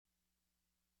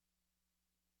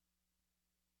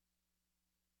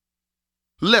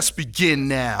Let's begin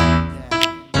now.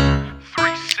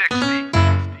 360.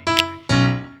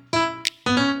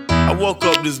 I woke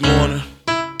up this morning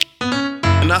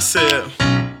and I said,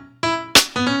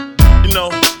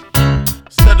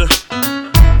 instead of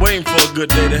waiting for a good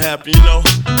day to happen,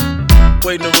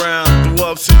 waiting around through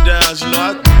ups and downs,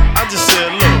 I just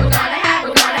said, look. We're gonna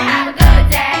have a good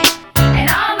day, and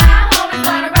all my homies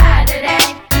wanna ride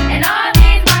today, and all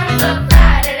these moments look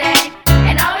fly today,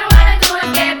 and all we wanna do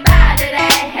is get by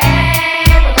today. Hey,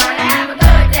 we're gonna have a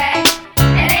good day,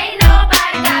 and ain't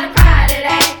nobody gotta cry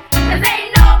today, 'cause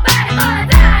ain't nobody gonna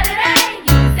die today.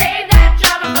 You can save that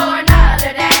trouble for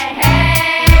another day.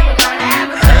 Hey, we're gonna have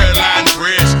a good day. Hairline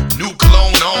fresh, new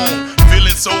cologne on,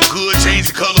 feeling so good, change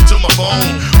the color to my phone.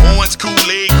 Orange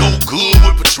Kool-Aid go good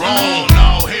with Patron.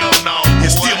 No, hell no.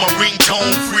 It's still my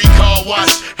ringtone, free car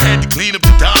wash. Had to clean up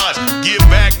the Dodge. Give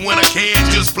back when I can,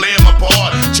 just playing my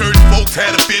part. Church folks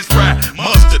had a fish fry,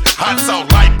 mustard, hot sauce,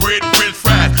 light bread, french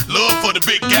fries. Love for the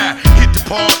big guy, hit the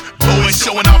park, blowing,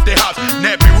 showing off their house.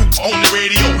 Nappy Roots on the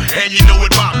radio, and you know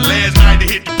it popped. Last night they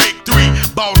hit the big three,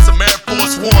 bought some Air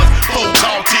Force Ones, 4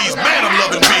 tall tees. Man, I'm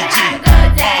loving Big G.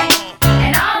 Good day,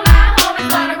 and all my homies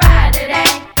wanna ride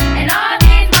today, and all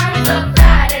these moments look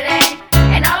fly today,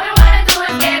 and all we wanna do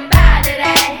is get by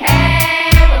today.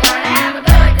 Hey, we're gonna have a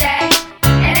good day,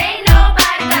 and ain't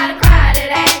nobody gotta cry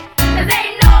today, 'cause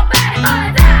ain't nobody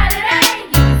gonna die today.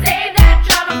 You can save that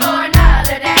trouble for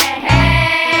another day.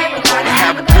 Hey, we're gonna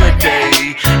have a good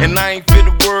day. And I ain't fit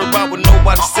to worry about what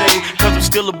nobody say, 'cause I'm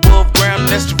still above ground, and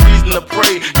that's the reason I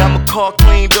pray. Got my car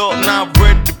cleaned up, now I'm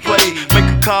ready to play. Make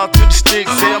a call to the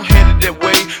sticks, say I'm headed that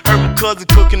way. Heard my cousin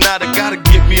cooking out, I gotta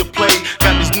get me a plate.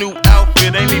 Got this new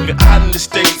outfit, ain't even out in the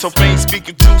States, so I ain't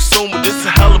speaking too soon, but this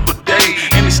a hell of a day.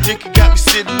 And the sticker got me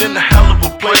sitting in a hell of a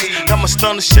place. Got my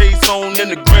stunner shades on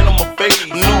and the grin on my face.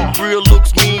 My new grill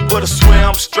looks mean, but I swear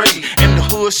I'm straight. And the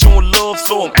hood showing love,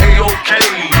 so I'm A-OK.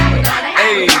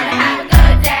 Hey. Have a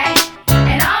good day,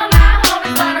 and all my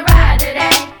homies wanna ride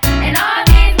today, and all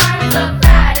these moments look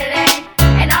fly today,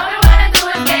 and all we wanna do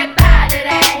is get by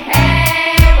today.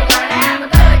 Hey, we're gonna have a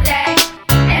good day,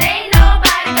 and ain't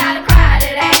nobody gotta cry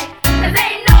today, 'cause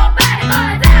ain't nobody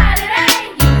gonna die today.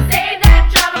 You can save that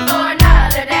trouble for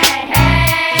another day.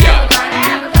 Hey, we're gonna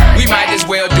have a good day. We might as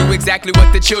well do exactly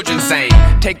what the children say.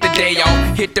 Take the day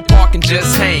off, hit the park and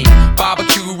just hang.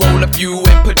 Barbecue, roll a few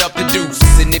and put up the deuce.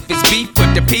 And if it's beef,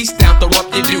 put the piece down, throw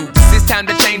up your dukes. It's time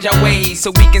to change our ways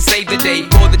so we can save the day.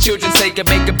 For the children's sake and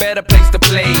make a better place to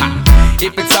play.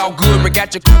 If it's all good, rig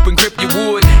out your coupe and grip your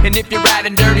wood. And if you're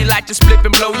riding dirty, like just flip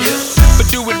and blow you. But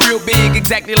do it real big,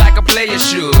 exactly like a player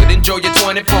should. Enjoy your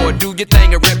 24, do your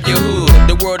thing and rep your hood.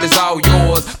 The world is all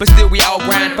yours, but still we all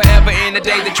grind forever. In the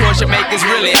day, the choice you make is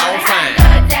really all fine.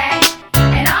 Good day,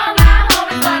 and all my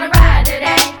homies wanna ride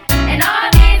today, and all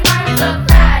these moments look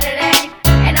fly today,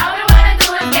 and all we wanna do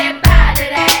is get by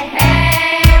today.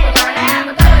 Hey, we're gonna have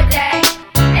a good day,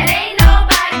 and ain't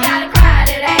nobody gotta cry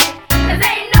today, 'cause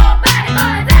ain't nobody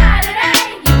gonna die today.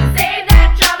 You can save that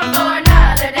trouble for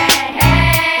another day.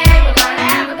 Hey, we're gonna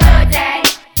have a good day,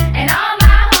 and all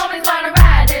my homies wanna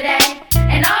ride today,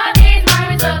 and all these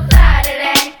moments look fly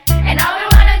today, and all we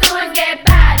wanna do is get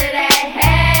by today.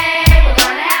 Hey, we're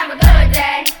gonna have a good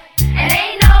day, and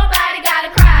ain't nobody gotta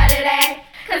cry today,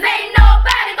 'cause ain't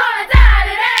nobody gonna die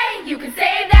today. You can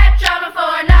save that trouble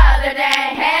for another day.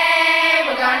 Hey,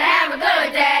 we're gonna have a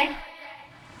good day.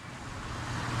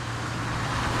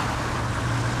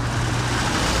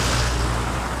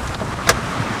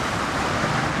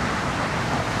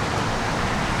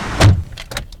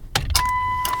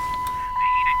 The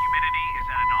heat and humidity is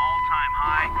at an all-time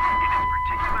high. It is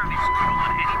particularly brutal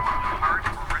on anyone with heart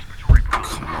or respiratory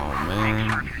problems. Come on, Make man.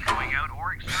 sure if you're going out or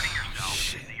exerting yourself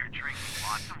that you're drinking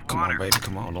lots of Come water. on, baby,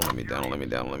 come on. Don't let me down, don't let me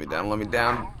down, don't let me down, don't let me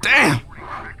down. Damn!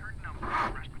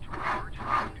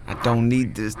 I don't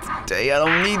need this today. I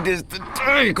don't need this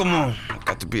today. Come on. I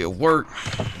got to be at work.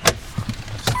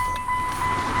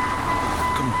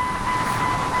 Come on.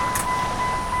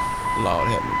 Lord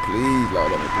help me, please.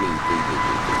 Lord help me, please, please, please,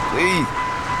 please, please, please.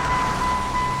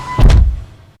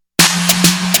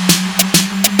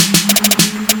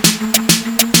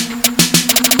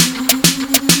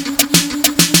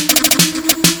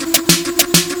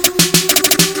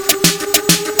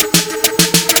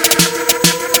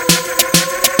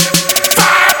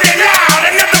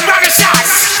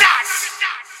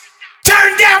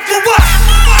 Turn down for what?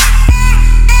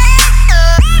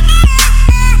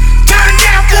 Turn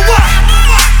down for what?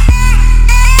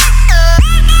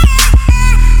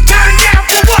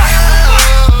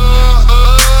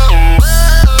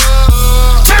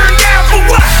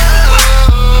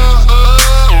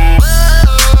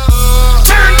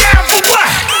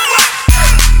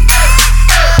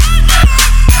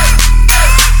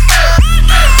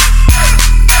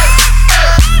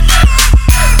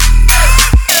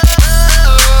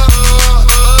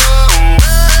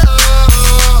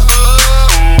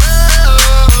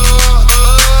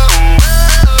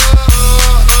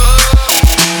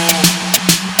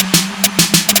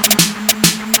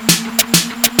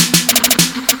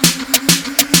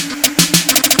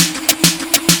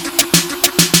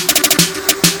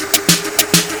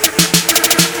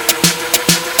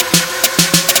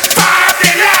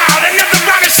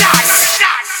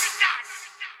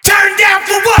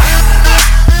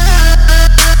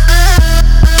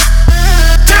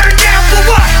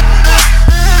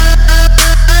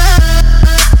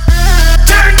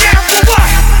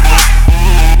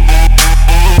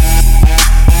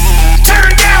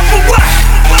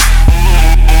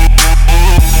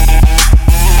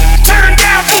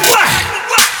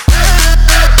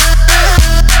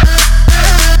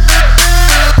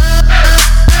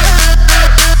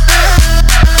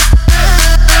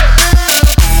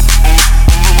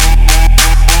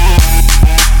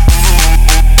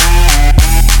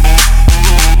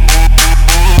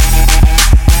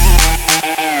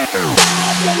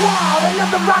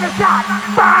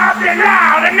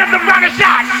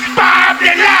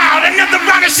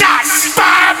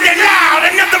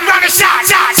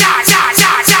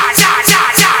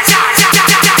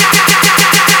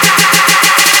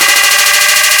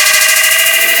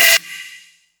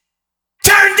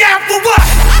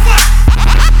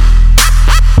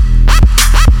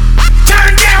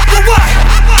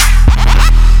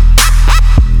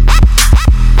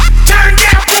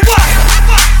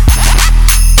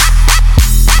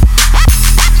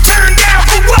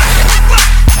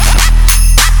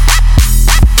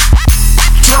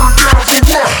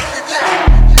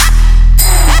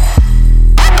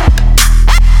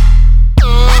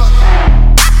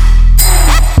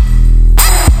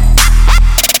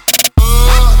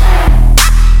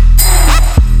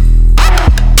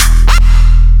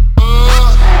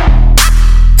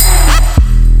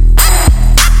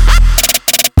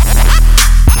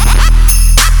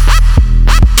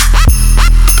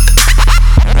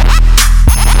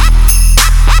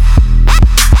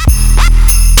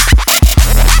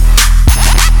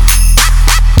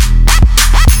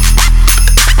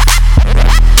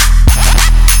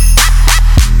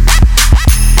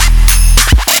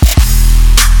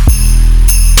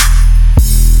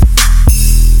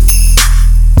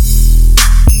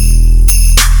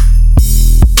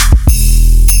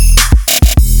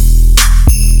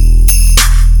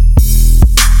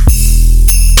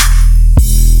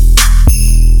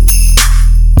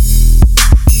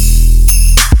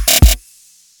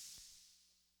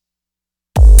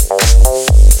 When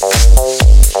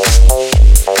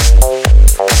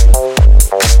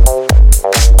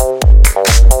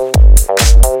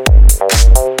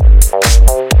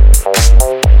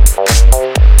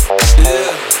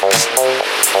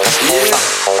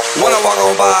I walk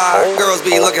on by, girls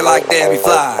be looking like Debbie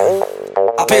Fly.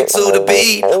 I pimp to the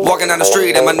beat, walking down the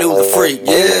street and my new the freak,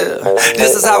 yeah.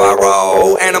 This is how I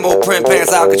roll, animal print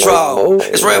pants out control.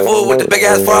 It's Red Bull with the big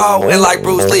ass bra, and like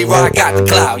Bruce Lee, I got the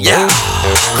clout, yeah.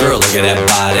 Girl, look at that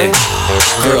body.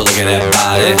 Girl, look at that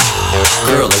body.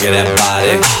 Girl, look at that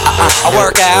body. I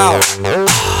work out.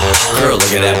 Girl, look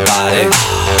at that body.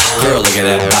 Girl, look at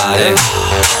that body.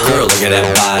 Girl, look at that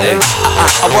body.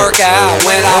 I work out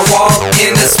when I walk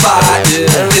in the spot.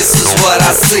 This is what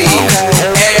I see.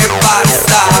 Everybody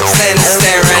stops and is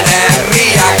staring at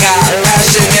me. I got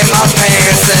passion in my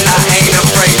pants and I ain't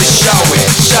afraid to show it.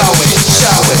 Show it,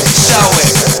 show it, show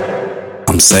it.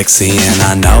 I'm sexy and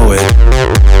I know it.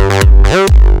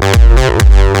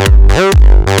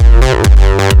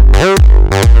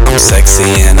 I'm sexy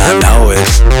and I know it.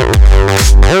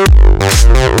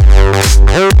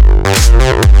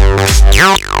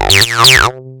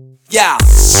 Yeah,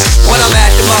 when I'm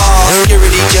at the mall,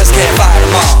 security just can't fight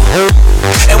them all.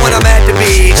 And when I'm at the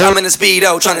beach, I'm in a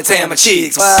Speedo trying to tan my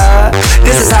cheeks. What?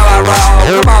 This is how I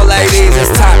roll. Come on, ladies,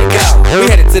 it's time to go. We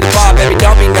headed to the bar, baby,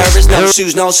 don't be nervous. No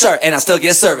shoes, no shirt, and I still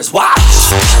get service. Watch.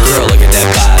 Girl, look at that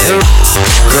body.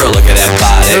 Girl, look at that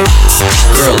body.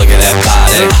 Girl, look at that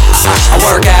body. I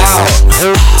work out.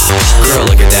 Girl,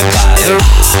 look at that body.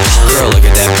 Girl, look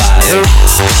at that body.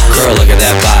 Girl, look at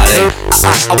that body.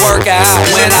 I work out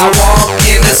when I walk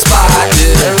in the spot.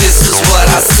 This is what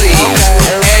I see.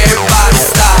 Everybody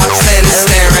stops and is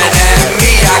staring at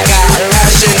me. I got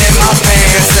passion in my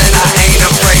pants and I ain't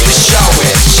afraid to show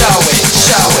it. Show it,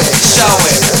 show it, show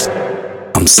it.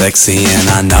 I'm sexy and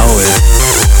I know it.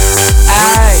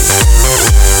 Aye.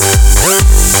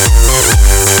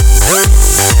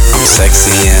 I'm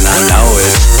sexy and I know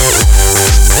it.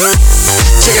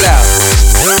 Check it out.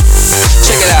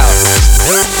 Check it out.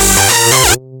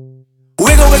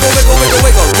 Wiggle, wiggle, wiggle, wiggle,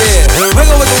 wiggle, yeah.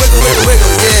 Wiggle, wiggle, wiggle, wiggle,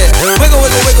 wiggle, yeah. Wiggle,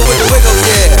 wiggle, wiggle, wiggle, wiggle,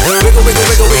 yeah. Wiggle, wiggle,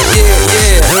 wiggle, wiggle, yeah,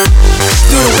 yeah.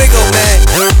 Do the wiggle, man.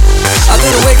 I do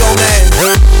the wiggle, man.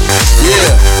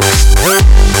 Yeah.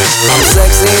 I'm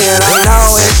sexy and I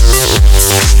know it.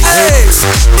 Hey.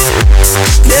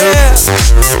 Yeah.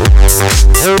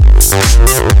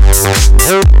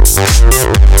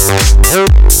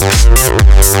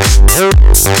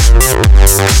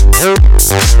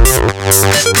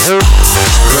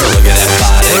 Girl, look at that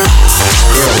body.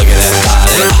 Girl, look at that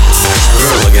body.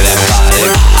 Girl, look at that body.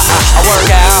 I work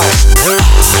out. Girl,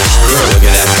 look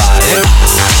at that body.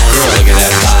 Girl, look at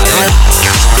that body.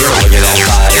 Girl, look at that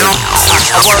body.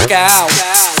 I work out.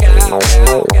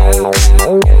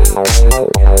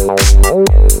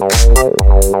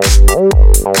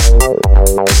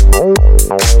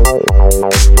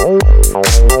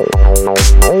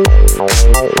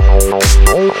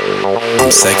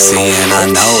 I'm sexy and I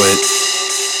know it.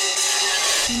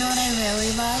 You know what I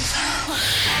really love?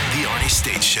 The Arnie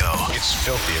State Show. It's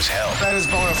filthy as hell. That is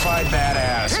bona fide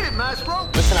badass. Hit it, Maestro.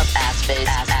 Listen up, ass face,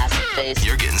 ass face.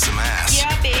 You're getting some ass.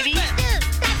 Yeah, baby.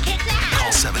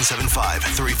 Call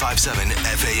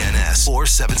 775-357-FANS or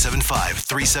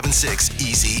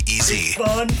 775-376-EASY-EASY.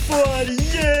 Fun Friday,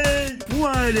 yay!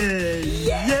 Friday,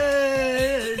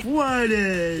 yay!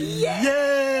 Friday,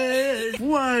 yay!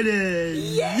 Friday,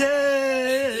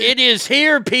 yay! It is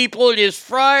here, people. It is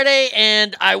Friday,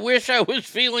 and I wish I was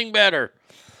feeling better.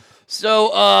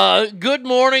 So, good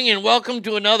morning, and welcome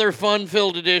to another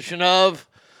fun-filled edition of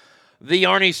the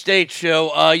Arnie State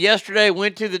Show. Yesterday, I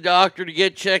went to the doctor to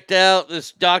get checked out.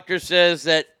 This doctor says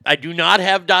that I do not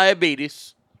have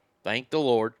diabetes. Thank the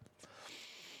Lord.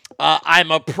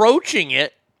 I'm approaching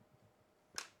it.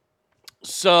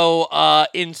 So,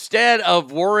 instead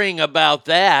of worrying about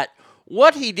that,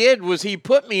 what he did was he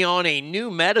put me on a new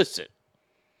medicine.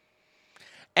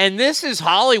 And this is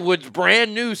Hollywood's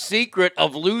brand new secret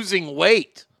of losing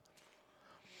weight.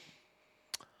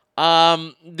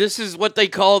 This is what they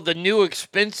call the new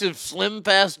expensive slim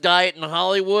fast diet in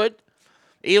Hollywood.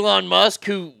 Elon Musk,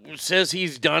 who says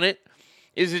he's done it,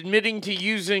 is admitting to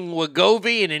using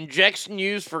Wegovy, an injection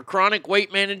used for chronic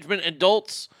weight management in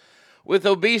adults with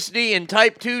obesity and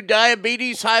type 2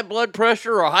 diabetes, high blood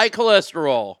pressure, or high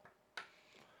cholesterol.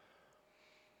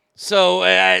 So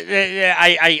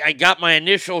I got my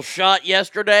initial shot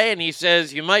yesterday, and he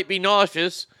says, you might be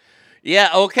nauseous. Yeah,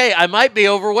 okay, I might be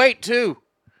overweight too.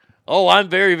 Oh, I'm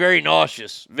very, very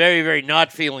nauseous. Very, very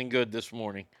not feeling good this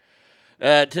morning.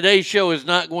 Today's show is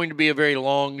not going to be a very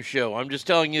long show. I'm just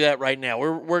telling you that right now.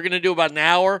 We're going to do about an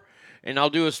hour, and I'll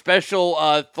do a special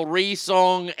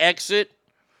 3-song exit,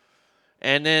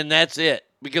 and then that's it.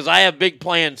 Because I have big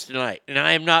plans tonight, and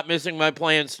I am not missing my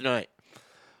plans tonight.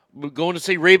 We're going to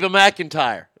see Reba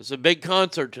McEntire. It's a big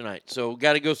concert tonight, so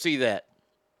got to go see that.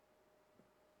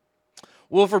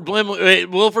 Wilford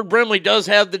Brimley does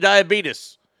have the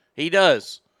diabetes. He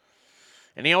does.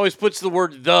 And he always puts the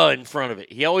word "the" in front of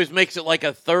it. He always makes it like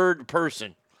a third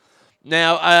person.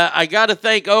 Now, I got to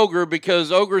thank Ogre,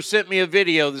 because Ogre sent me a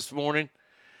video this morning,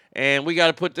 and we got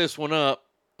to put this one up.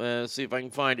 Let's see if I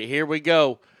can find it. Here we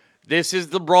go. This is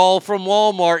the brawl from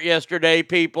Walmart yesterday,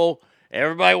 people.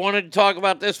 Everybody wanted to talk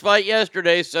about this fight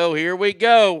yesterday, so here we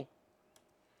go.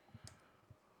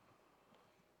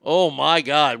 Oh, my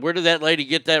God. Where did that lady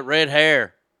get that red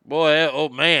hair? Boy, oh,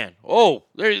 man. Oh,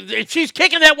 she's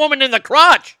kicking that woman in the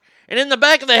crotch and in the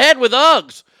back of the head with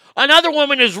Uggs. Another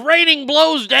woman is raining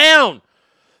blows down.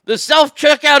 The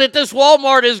self-checkout at this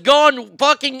Walmart has gone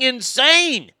fucking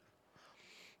insane.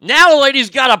 Now the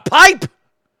lady's got a pipe.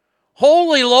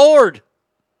 Holy Lord.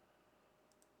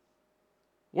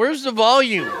 Where's the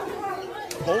volume?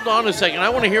 Hold on a second. I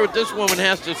want to hear what this woman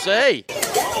has to say. Hey,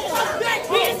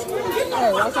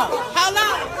 what's up?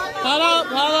 Hello.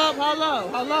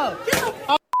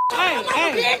 Hey,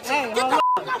 hello.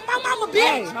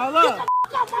 Hey, hello.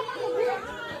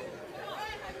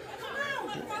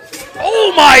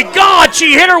 Oh my God,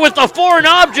 she hit her with the foreign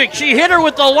object. She hit her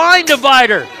with the line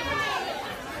divider.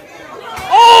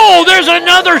 Oh, there's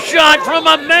another shot from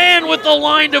a man with the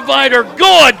line divider.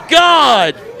 Good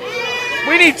God.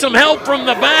 We need some help from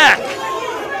the back.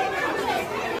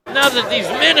 Now that these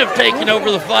men have taken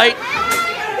over the fight.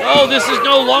 Oh, this is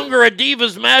no longer a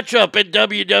Divas matchup at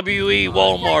WWE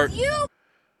Walmart.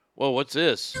 Whoa, what's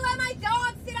this? You let my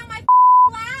dog sit on my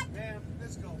lap? Damn,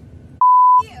 let's go.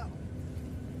 You.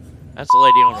 That's a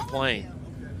lady on a plane.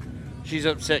 She's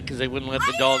upset because they wouldn't let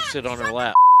the dog sit on her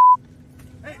lap.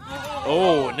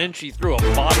 Oh, and then she threw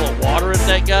a bottle of water at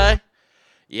that guy.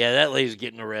 Yeah, that lady's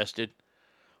getting arrested.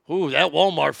 Ooh, that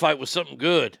Walmart fight was something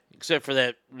good, except for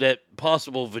that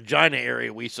possible vagina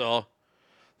area we saw.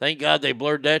 Thank God they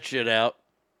blurred that shit out.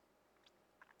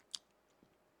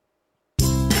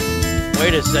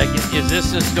 Wait a second. Is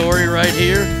this the story right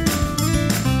here?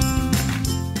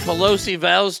 Pelosi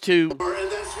vows to... And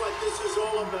that's what this is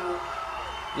all about.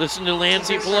 Listen to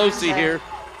Nancy Pelosi here.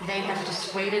 They have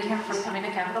dissuaded him from coming to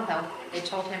Capitol Hill. They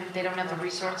told him they don't have the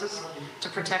resources to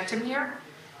protect him here.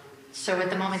 So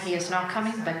at the moment he is not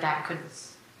coming, but that could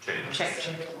change.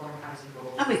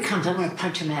 Oh, he comes, I'm gonna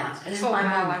punch him out. This is Oh, my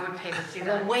wow, moment. I would pay to see I've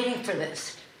that. been waiting for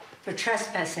this, for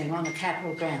trespassing on the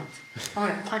Capitol grounds. I'm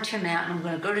gonna punch him out, and I'm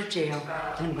gonna go to jail,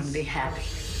 and I'm gonna be happy.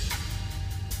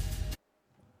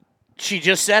 She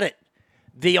just said it.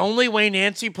 The only way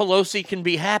Nancy Pelosi can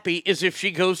be happy is if she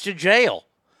goes to jail.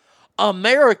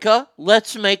 America,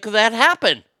 let's make that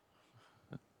happen.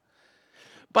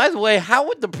 By the way, how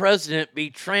would the president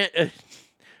be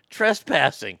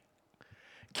trespassing?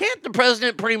 Can't the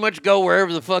president pretty much go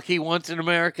wherever the fuck he wants in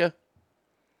America?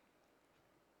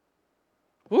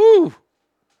 Woo!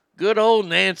 Good old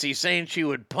Nancy saying she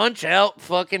would punch out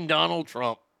fucking Donald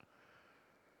Trump.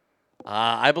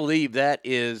 I believe that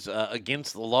is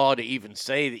against the law to even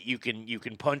say that you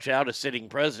can punch out a sitting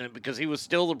president, because he was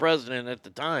still the president at the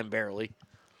time, barely.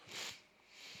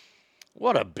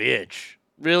 What a bitch.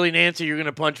 Really, Nancy, you're going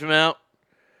to punch him out?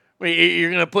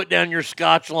 You're going to put down your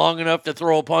scotch long enough to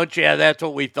throw a punch? Yeah, that's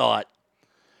what we thought.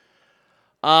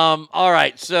 All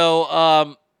right,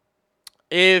 so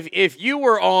if you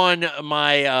were on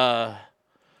my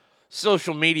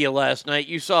social media last night,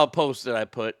 you saw a post that I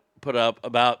put up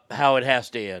about how it has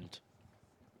to end.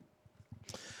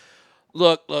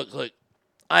 Look.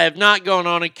 I have not gone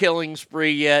on a killing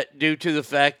spree yet due to the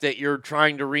fact that you're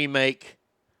trying to remake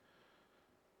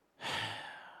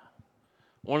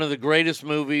one of the greatest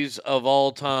movies of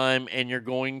all time, and you're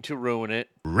going to ruin it.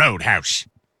 Roadhouse.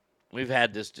 We've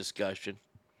had this discussion.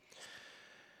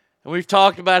 And we've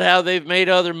talked about how they've made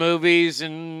other movies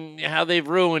and how they've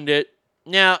ruined it.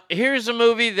 Now, here's a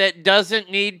movie that doesn't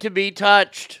need to be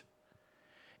touched.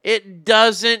 It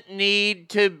doesn't need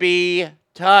to be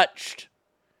touched.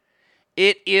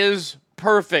 It is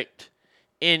perfect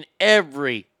in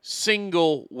every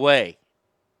single way.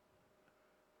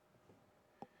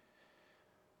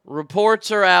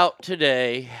 Reports are out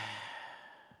today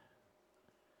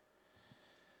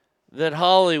that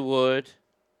Hollywood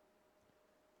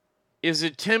is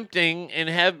attempting, and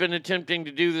have been attempting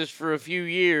to do this for a few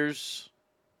years,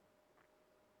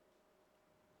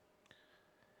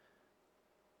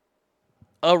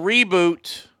 a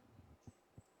reboot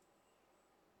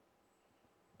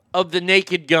of The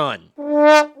Naked Gun.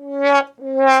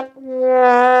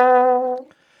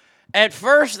 At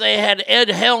first, they had Ed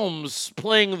Helms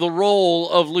playing the role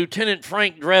of Lieutenant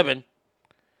Frank Drebin.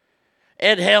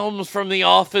 Ed Helms from The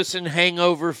Office and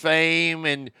Hangover fame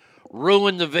and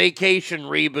Ruin the Vacation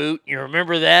reboot. You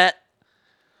remember that?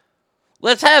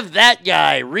 Let's have that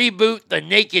guy reboot The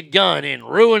Naked Gun and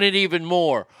ruin it even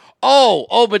more.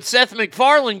 But Seth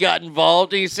MacFarlane got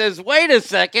involved and he says, wait a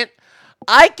second,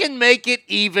 I can make it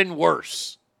even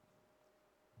worse.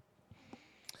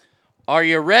 Are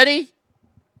you ready?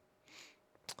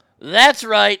 That's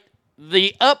right.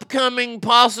 The upcoming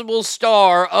possible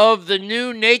star of the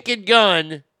new Naked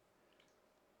Gun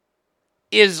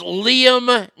is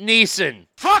Liam Neeson.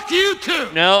 Fuck you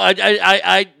too. No,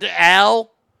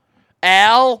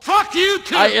 Al. Fuck you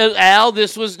too. Al,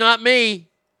 this was not me.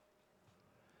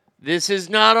 This is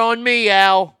not on me,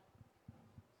 Al.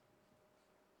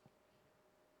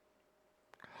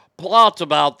 Plots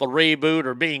about the reboot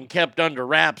are being kept under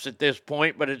wraps at this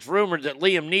point, but it's rumored that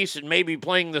Liam Neeson may be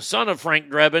playing the son of Frank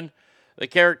Drebin, the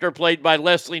character played by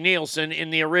Leslie Nielsen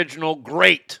in the original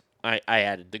Great. I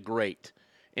added the Great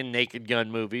in Naked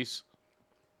Gun movies.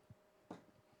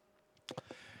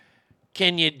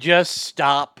 Can you just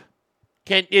stop?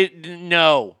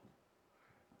 No.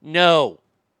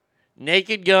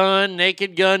 Naked Gun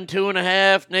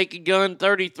 2.5, Naked Gun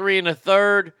 33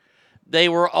 1/3. They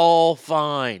were all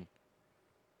fine.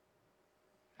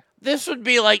 This would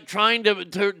be like trying to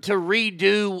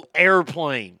redo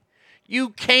Airplane. You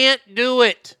can't do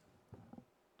it.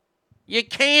 You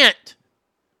can't.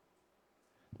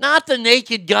 Not the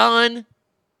Naked Gun.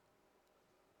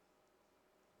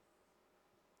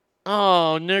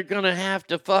 Oh, and they're going to have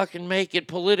to fucking make it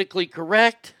politically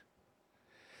correct?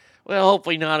 Well,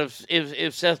 hopefully not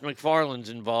if Seth MacFarlane's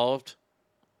involved.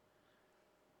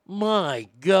 My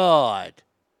God.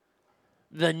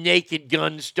 The Naked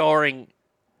Gun starring...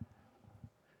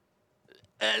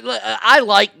 I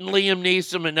like Liam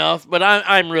Neeson enough, but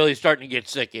I'm really starting to get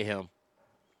sick of him.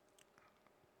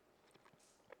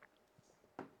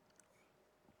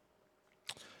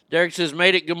 Derek says,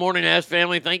 made it. Good morning, Ass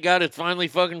Family. Thank God it's finally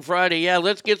fucking Friday. Yeah,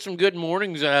 let's get some good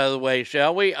mornings out of the way,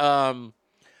 shall we? I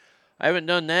haven't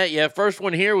done that yet. First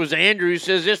one here was Andrew, who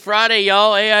says, this Friday,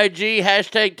 y'all, AIG,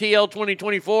 hashtag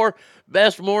TL2024,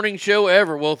 best morning show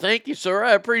ever. Well, thank you, sir.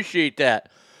 I appreciate that.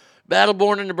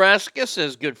 Battleborn in Nebraska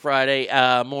says, good Friday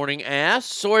morning, ass.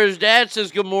 Sawyer's dad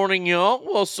says, good morning, y'all.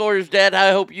 Well, Sawyer's dad,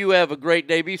 I hope you have a great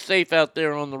day. Be safe out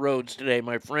there on the roads today,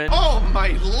 my friend. Oh, my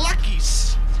lucky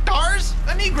stars,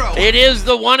 a Negro. It is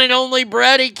the one and only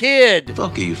Bratty Kid.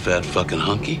 Fuck you, fat fucking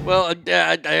hunky. Well,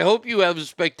 I hope you have a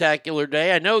spectacular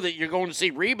day. I know that you're going to see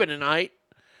Reba tonight.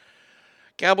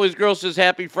 Cowboys Girl says,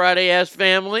 happy Friday, ass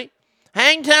family.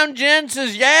 Hangtown Jen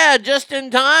says, yeah, just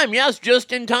in time. Yes,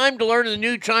 just in time to learn the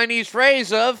new Chinese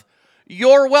phrase of,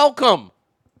 you're welcome.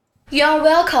 You're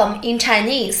welcome in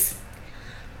Chinese.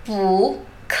 不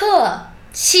客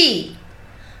气，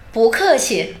不客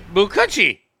气。不客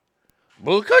气，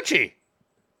不客气，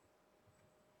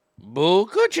不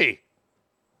客气。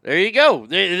There you go.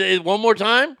 One more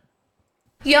time.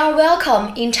 You're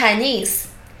welcome in Chinese.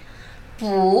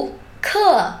 不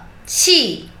客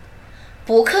气。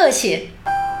不客气.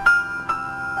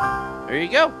 There you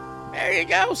go. There you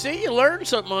go. See, you learned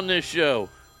something on this show.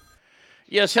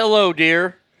 Yes, hello,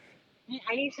 dear.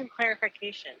 I need some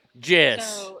clarification.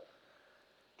 Jess. So,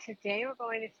 today we're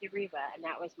going to see Reba, and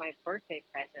that was my birthday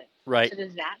present. Right. So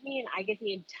does that mean I get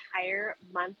the entire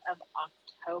month of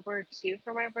October, too,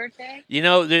 for my birthday? You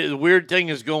know, the weird thing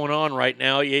is going on right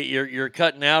now. You're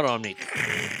cutting out on me.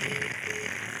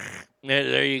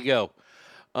 There you go.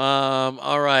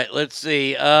 All right, let's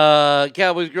see.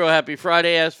 Cowboys Girl, happy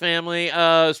Friday, ass family.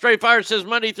 Straight Fire says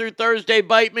Monday through Thursday,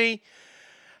 bite me.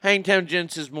 Hangtown Jen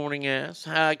says morning ass.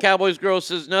 Cowboys Girl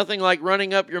says nothing like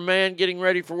running up your man, getting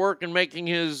ready for work, and making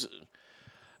his...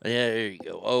 Yeah, there you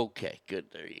go. Okay, good.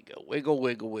 There you go. Wiggle,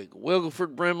 wiggle, wiggle.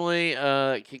 Wiggleford Brimley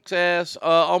kicks ass.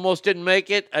 Almost didn't make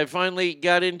it. I finally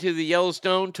got into the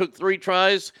Yellowstone. Took 3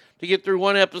 tries to get through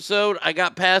 1 episode. I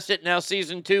got past it. Now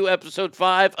season 2, episode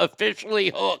 5,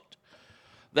 officially hooked.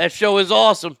 That show is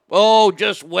awesome. Oh,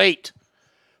 just wait.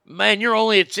 Man, you're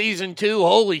only at season 2.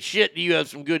 Holy shit, do you have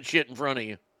some good shit in front of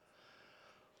you.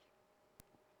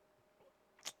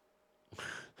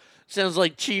 Sounds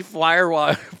like Chief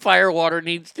Firewater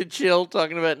needs to chill,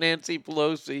 talking about Nancy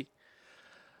Pelosi.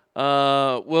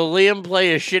 Will Liam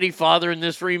play a shitty father in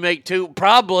this remake too?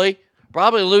 Probably.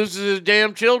 Probably loses his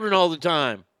damn children all the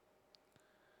time.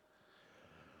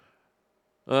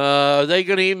 Are they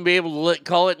going to even be able to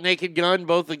call it Naked Gun?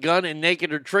 Both the gun and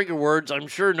naked are trigger words. I'm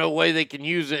sure no way they can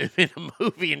use it in a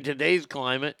movie in today's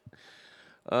climate.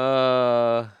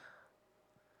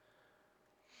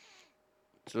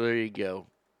 So there you go.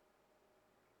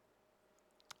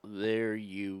 There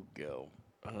you go.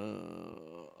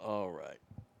 All right.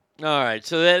 All right.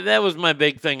 So that was my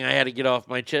big thing I had to get off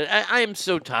my chest. I am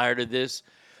so tired of this.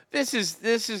 This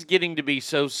is getting to be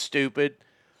so stupid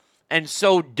and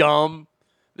so dumb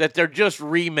that they're just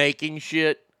remaking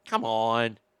shit. Come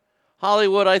on.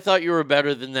 Hollywood, I thought you were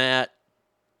better than that.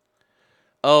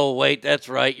 Oh, wait, that's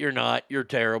right. You're not. You're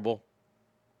terrible.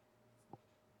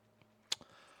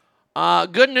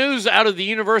 Good news out of the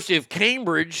University of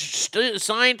Cambridge.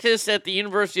 Scientists at the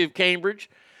University of Cambridge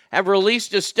have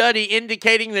released a study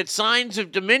indicating that signs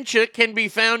of dementia can be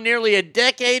found nearly a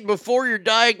decade before you're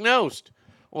diagnosed.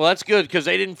 Well, that's good because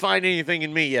they didn't find anything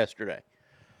in me yesterday.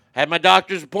 Had my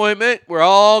doctor's appointment. We're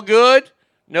all good.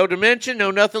 No dementia, no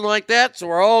nothing like that. So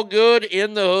we're all good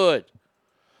in the hood.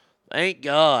 Thank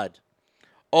God.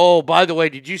 Oh, by the way,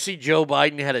 did you see Joe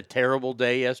Biden had a terrible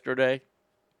day yesterday?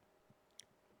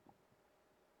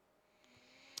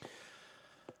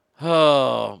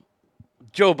 Oh,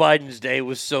 Joe Biden's day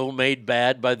was so made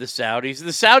bad by the Saudis.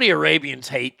 The Saudi Arabians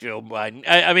hate Joe Biden.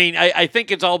 I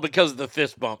think it's all because of the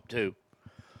fist bump, too.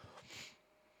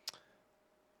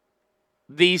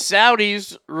 The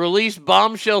Saudis released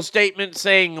bombshell statement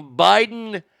saying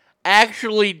Biden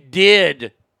actually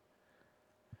did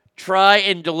try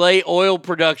and delay oil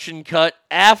production cut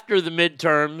after the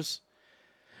midterms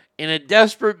in a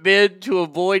desperate bid to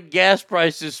avoid gas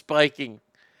prices spiking.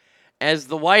 As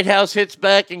the White House hits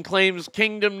back and claims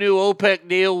Kingdom new OPEC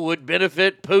deal would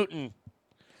benefit Putin.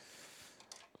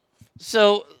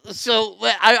 So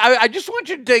I just want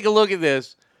you to take a look at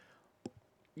this.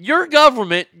 Your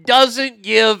government doesn't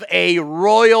give a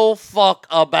royal fuck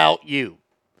about you.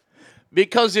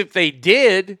 Because if they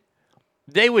did,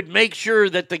 they would make sure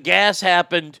that the gas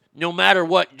happened no matter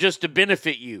what, just to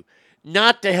benefit you,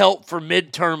 not to help for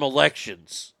midterm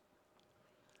elections.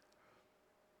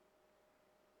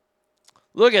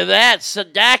 Look at that,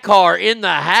 Sadakar in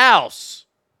the house.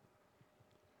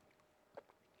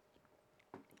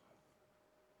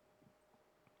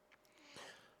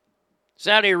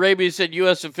 Saudi Arabia said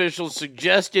U.S. officials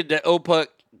suggested that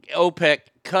OPEC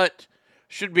cut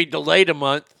should be delayed a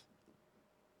month.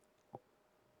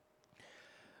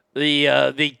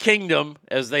 The kingdom,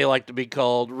 as they like to be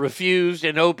called, refused,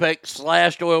 and OPEC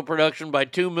slashed oil production by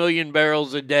 2 million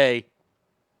barrels a day.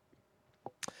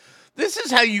 This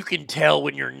is how you can tell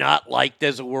when you're not liked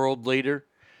as a world leader.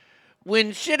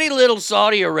 When shitty little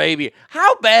Saudi Arabia,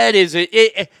 how bad is it?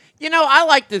 I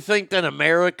like to think that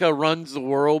America runs the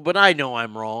world, but I know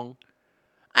I'm wrong.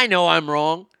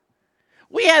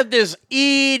 We have this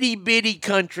itty-bitty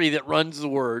country that runs the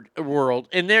world,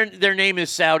 and their name is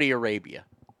Saudi Arabia.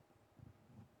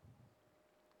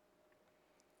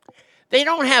 They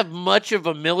don't have much of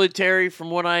a military, from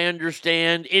what I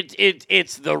understand.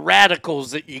 It's the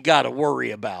radicals that you got to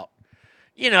worry about.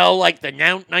 Like the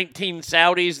 19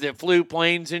 Saudis that flew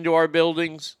planes into our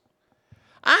buildings.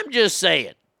 I'm just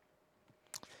saying.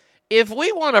 If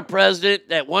we want a president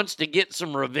that wants to get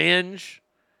some revenge,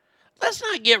 let's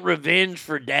not get revenge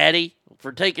for Daddy,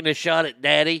 for taking a shot at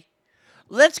Daddy.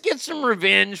 Let's get some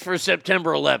revenge for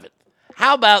September 11th.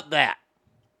 How about that?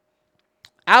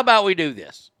 How about we do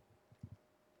this?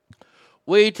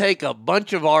 We take a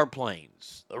bunch of our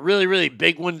planes, the really, really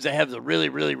big ones that have the really,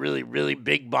 really, really, really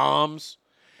big bombs,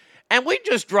 and we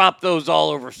just drop those all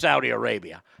over Saudi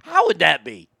Arabia. How would that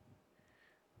be?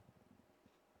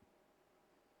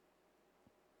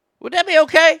 Would that be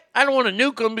okay? I don't want to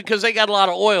nuke them because they got a lot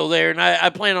of oil there, and I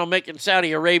plan on making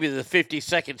Saudi Arabia the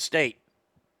 52nd state.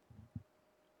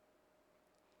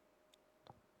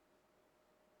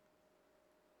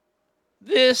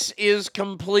 This is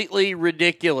completely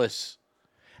ridiculous.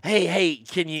 Hey,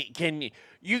 can you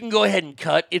can go ahead and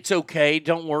cut. It's okay.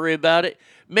 Don't worry about it.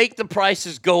 Make the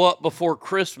prices go up before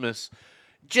Christmas.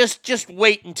 Just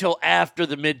wait until after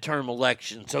the midterm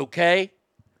elections, okay?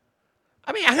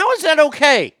 I mean, how is that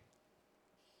okay?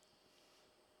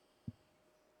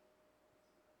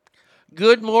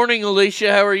 Good morning,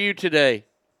 Alicia. How are you today?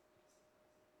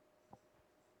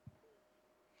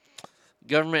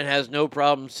 Government has no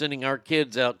problem sending our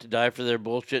kids out to die for their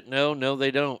bullshit. No,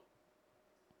 they don't.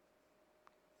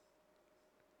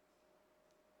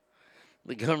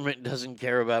 The government doesn't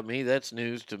care about me. That's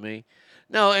news to me.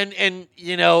 No, and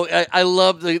I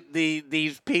love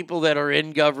these people that are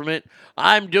in government.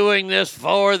 I'm doing this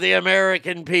for the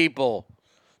American people.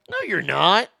 No, you're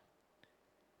not.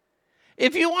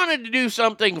 If you wanted to do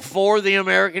something for the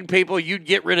American people, you'd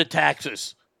get rid of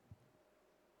taxes.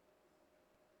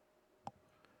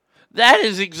 That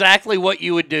is exactly what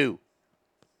you would do.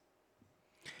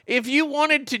 If you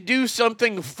wanted to do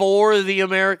something for the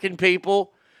American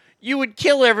people, you would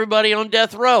kill everybody on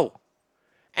death row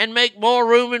and make more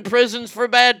room in prisons for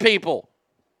bad people.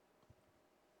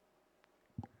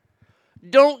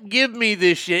 Don't give me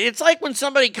this shit. It's like when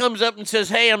somebody comes up and says,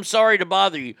 hey, I'm sorry to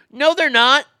bother you. No, they're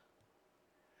not.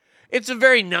 It's a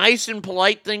very nice and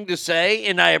polite thing to say,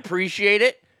 and I appreciate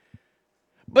it.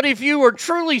 But if you were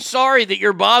truly sorry that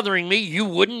you're bothering me, you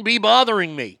wouldn't be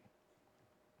bothering me.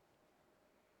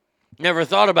 Never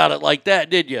thought about it like that,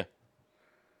 did you?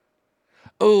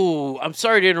 Oh, I'm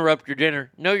sorry to interrupt your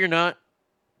dinner. No, you're not,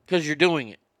 because you're doing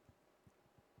it.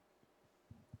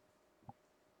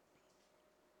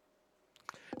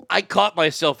 I caught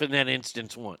myself in that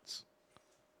instance once.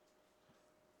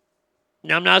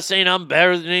 Now, I'm not saying I'm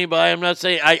better than anybody. I'm not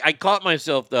saying I caught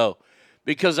myself, though,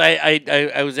 because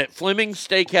I was at Fleming's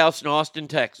Steakhouse in Austin,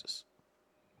 Texas.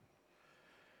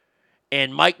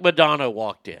 And Mike Madonna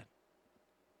walked in.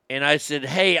 And I said,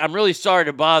 hey, I'm really sorry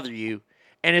to bother you.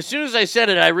 And as soon as I said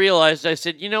it, I realized, I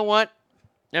said, you know what?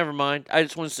 Never mind. I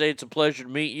just want to say it's a pleasure to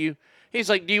meet you. He's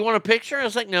like, do you want a picture? I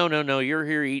was like, no, you're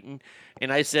here eating.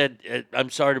 And I said,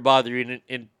 I'm sorry to bother you,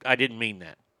 and I didn't mean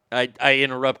that. I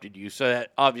interrupted you, so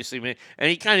that obviously meant, and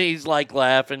he's like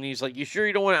laughing. He's like, you sure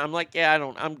you don't want to? I'm like,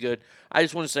 yeah, I'm good. I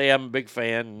just want to say I'm a big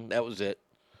fan, and that was it.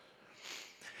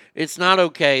 It's not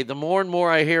okay. The more and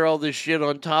more I hear all this shit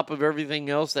on top of everything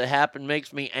else that happened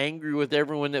makes me angry with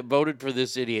everyone that voted for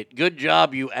this idiot. Good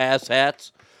job, you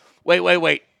asshats.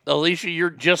 Wait. Alicia, you're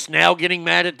just now getting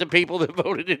mad at the people that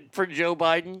voted for Joe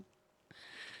Biden?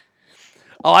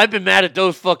 Oh, I've been mad at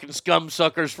those fucking scum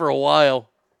suckers for a while.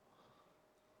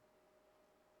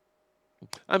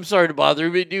 I'm sorry to bother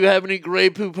you, but do you have any Grey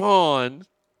Poupon?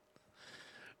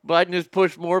 Biden has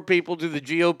pushed more people to the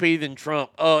GOP than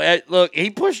Trump. Oh, look, he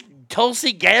pushed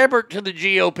Tulsi Gabbard to the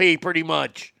GOP pretty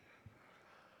much.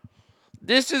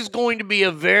 This is going to be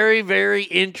a very, very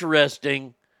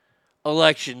interesting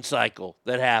election cycle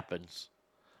that happens.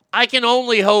 I can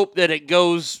only hope that it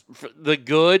goes for the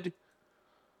good.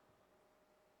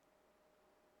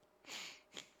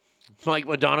 Mike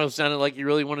Madonna sounded like he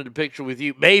really wanted a picture with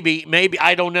you. Maybe,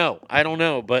 I don't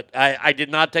know, but I did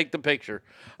not take the picture.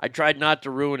 I tried not to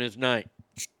ruin his night.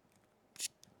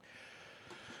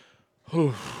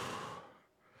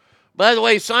 By the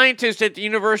way, scientists at the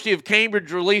University of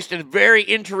Cambridge released a very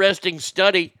interesting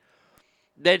study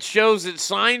that shows that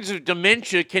signs of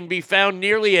dementia can be found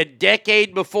nearly a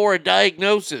decade before a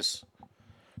diagnosis.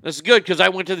 That's good, because I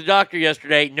went to the doctor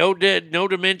yesterday. No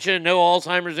dementia, no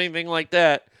Alzheimer's, anything like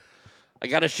that. I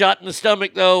got a shot in the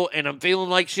stomach, though, and I'm feeling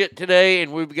like shit today,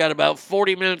 and we've got about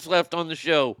 40 minutes left on the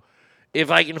show, if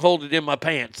I can hold it in my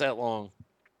pants that long.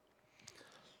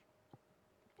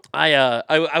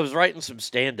 I was writing some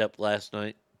stand-up last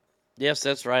night. Yes,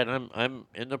 that's right. I'm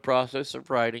in the process of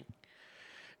writing.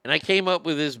 And I came up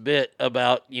with this bit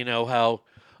about, how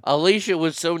Alicia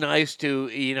was so nice to,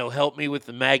 help me with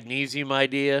the magnesium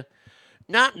idea,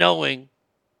 not knowing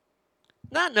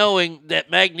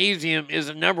that magnesium is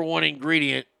the number one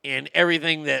ingredient in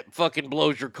everything that fucking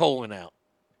blows your colon out.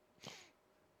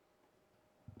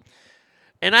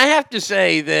 And I have to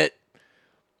say that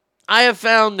I have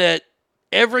found that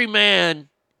every man,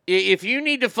 if you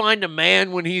need to find a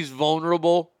man when he's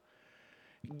vulnerable,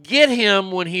 get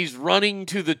him when he's running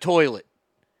to the toilet.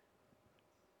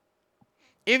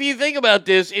 If you think about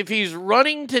this, if he's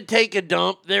running to take a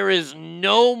dump, there is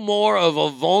no more of a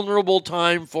vulnerable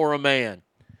time for a man.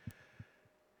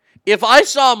 If I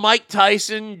saw Mike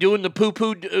Tyson doing the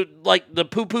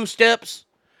poo-poo steps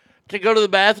to go to the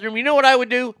bathroom, you know what I would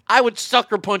do? I would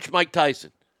sucker punch Mike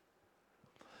Tyson.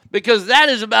 Because that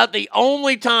is about the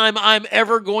only time I'm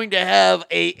ever going to have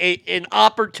an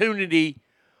opportunity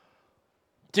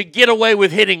to get away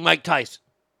with hitting Mike Tyson.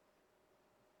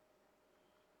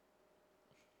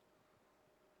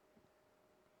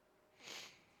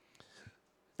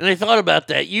 And I thought about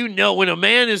that. When a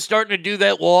man is starting to do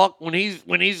that walk, when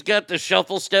he's got the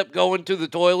shuffle step going to the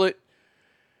toilet,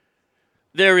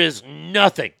 there is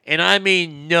nothing, and I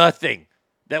mean nothing,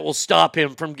 that will stop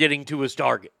him from getting to his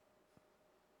target.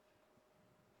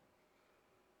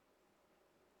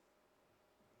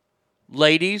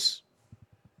 Ladies,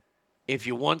 if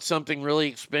you want something really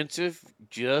expensive,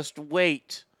 just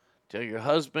wait till your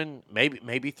husband,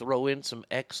 maybe throw in some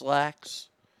X-Lax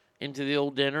into the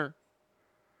old dinner.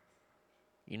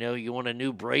 You want a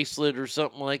new bracelet or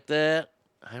something like that.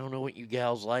 I don't know what you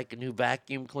gals like, a new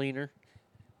vacuum cleaner.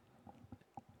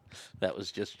 That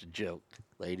was just a joke,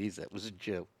 ladies. That was a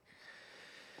joke.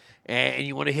 And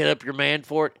you want to hit up your man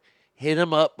for it? Hit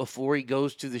him up before he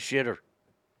goes to the shitter.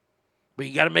 But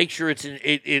you got to make sure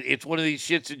it's one of these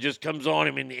shits that just comes on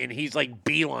him and he's like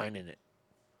beelining it.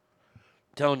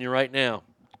 I'm telling you right now,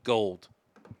 gold.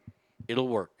 It'll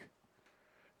work.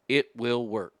 It will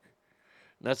work.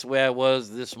 And that's the way I was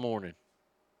this morning.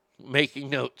 Making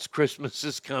notes. Christmas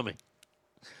is coming.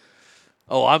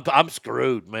 Oh, I'm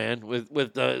screwed, man.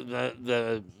 With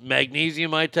the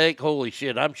magnesium I take, holy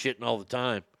shit, I'm shitting all the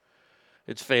time.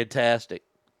 It's fantastic.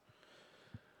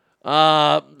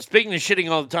 Speaking of shitting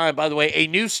all the time, by the way, a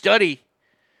new study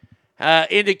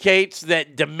indicates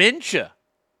that dementia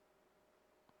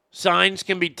signs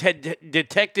can be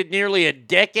detected nearly a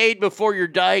decade before you're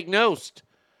diagnosed.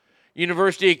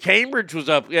 University of Cambridge was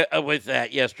up with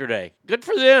that yesterday. Good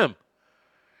for them.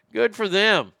 Good for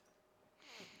them.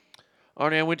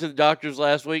 Arnie, I went to the doctor's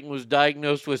last week and was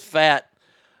diagnosed with fat.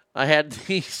 I had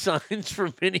these signs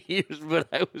for many years, but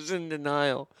I was in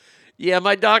denial. Yeah,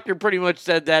 my doctor pretty much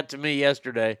said that to me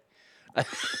yesterday. I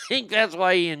think that's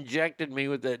why he injected me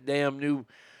with that damn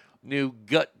new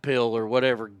gut pill or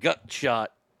whatever, gut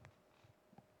shot.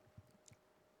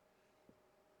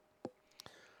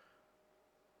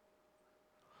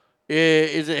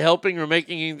 Is it helping or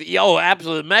making anything? Oh,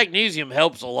 absolutely. Magnesium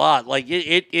helps a lot. Like,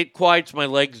 it quiets my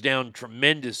legs down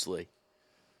tremendously.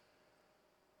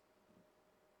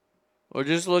 Or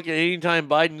just look at any time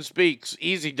Biden speaks.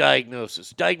 Easy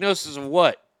diagnosis. Diagnosis of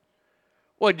what?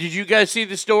 What, did you guys see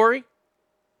the story?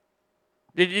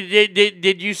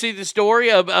 Did you see the story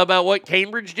about what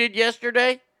Cambridge did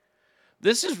yesterday?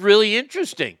 This is really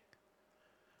interesting.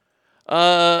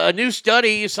 A new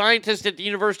study, scientists at the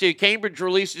University of Cambridge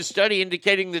released a study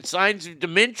indicating that signs of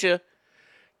dementia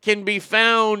can be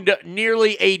found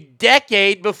nearly a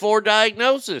decade before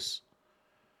diagnosis.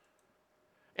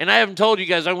 And I haven't told you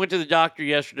guys, I went to the doctor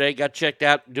yesterday, got checked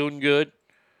out, doing good.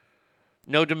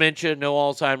 No dementia, no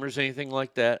Alzheimer's, anything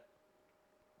like that.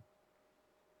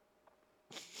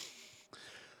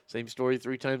 Same story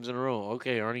 3 times in a row.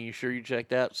 Okay, Arnie, you sure you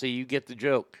checked out? See, you get the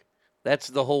joke. That's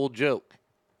the whole joke.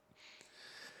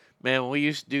 Man, when we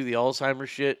used to do the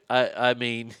Alzheimer's shit, I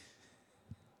mean,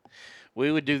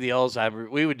 we would do the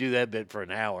Alzheimer's. We would do that bit for an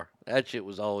hour. That shit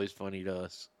was always funny to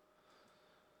us.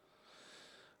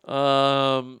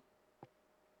 Arnie,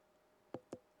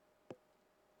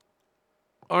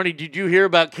 did you hear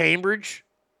about Cambridge?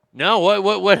 No,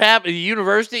 what happened? The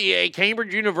university,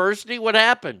 Cambridge University, what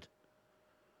happened?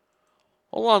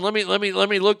 Hold on, let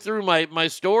me look through my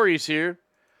stories here.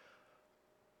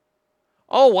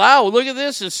 Oh, wow, look at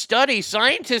this. A study.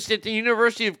 Scientists at the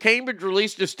University of Cambridge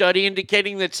released a study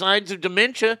indicating that signs of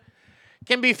dementia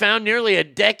can be found nearly a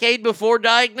decade before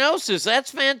diagnosis.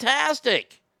 That's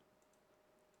fantastic.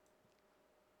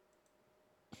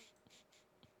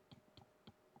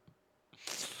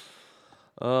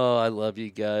 Oh, I love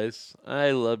you guys.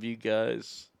 I love you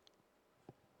guys.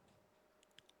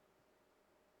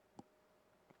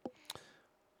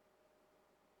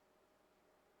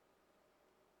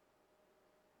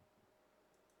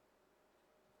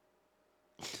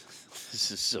 This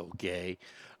is so gay.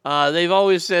 They've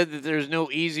always said that there's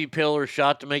no easy pill or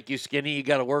shot to make you skinny. You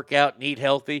got to work out and eat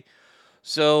healthy.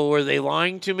 So were they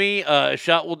lying to me? A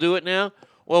shot will do it now?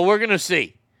 Well, we're going to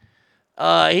see.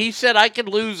 He said I could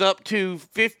lose up to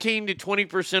 15 to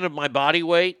 20% of my body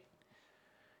weight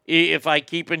if I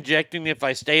keep injecting, if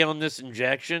I stay on this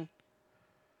injection.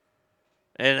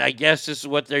 And I guess this is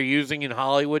what they're using in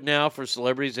Hollywood now for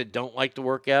celebrities that don't like to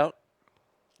work out.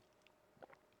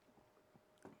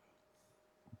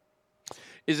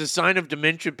 Is a sign of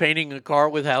dementia painting a car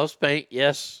with house paint?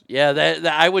 Yes. Yeah, that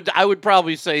I would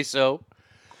probably say so.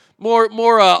 More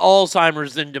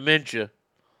Alzheimer's than dementia.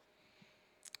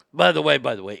 By the way,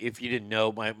 if you didn't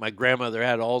know, my grandmother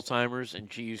had Alzheimer's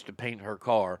and she used to paint her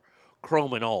car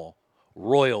chrome and all,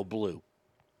 royal blue.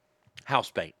 House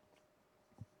paint.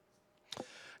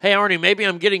 Hey, Arnie, maybe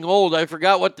I'm getting old. I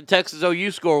forgot what the Texas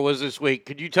OU score was this week.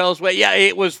 Could you tell us what? Yeah,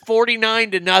 it was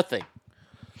 49-0.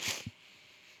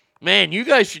 Man, you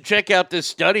guys should check out this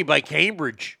study by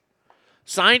Cambridge.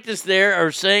 Scientists there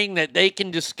are saying that they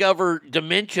can discover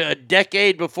dementia a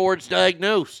decade before it's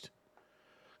diagnosed.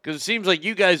 Because it seems like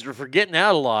you guys are forgetting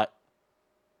out a lot.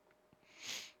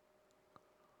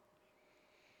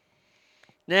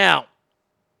 Now,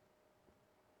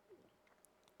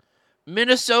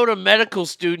 Minnesota medical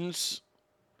students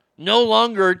no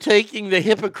longer are taking the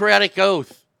Hippocratic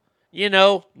Oath. You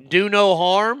know, do no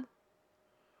harm.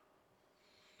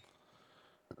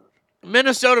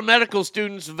 Minnesota medical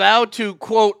students vow to,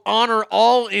 quote, honor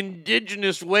all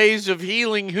indigenous ways of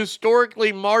healing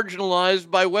historically marginalized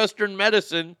by Western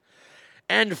medicine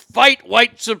and fight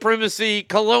white supremacy,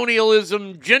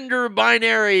 colonialism, gender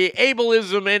binary,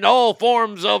 ableism, and all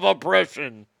forms of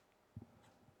oppression.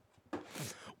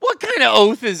 What kind of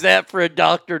oath is that for a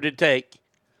doctor to take?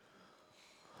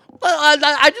 Well,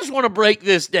 I just want to break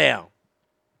this down.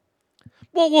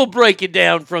 Well, we'll break it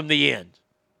down from the end.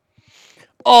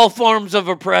 All forms of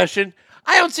oppression.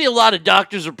 I don't see a lot of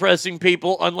doctors oppressing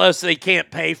people unless they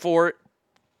can't pay for it.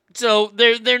 So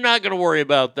they're not going to worry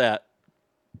about that.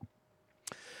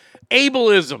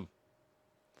 Ableism.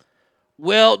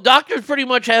 Well, doctors pretty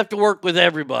much have to work with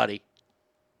everybody.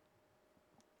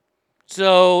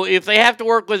 So if they have to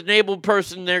work with an able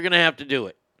person, they're going to have to do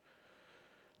it.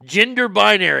 Gender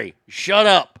binary. Shut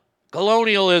up.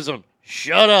 Colonialism.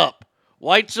 Shut up.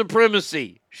 White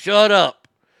supremacy. Shut up.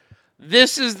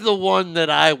 This is the one that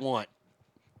I want.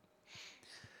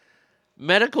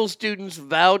 Medical students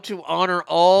vow to honor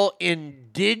all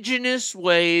indigenous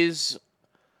ways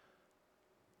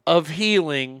of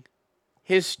healing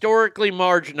historically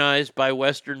marginalized by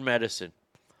Western medicine.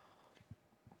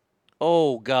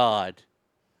 Oh, God.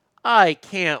 I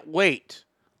can't wait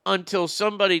until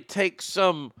somebody takes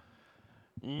some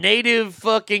Native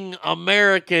fucking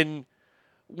American...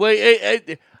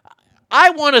 I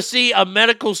want to see a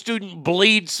medical student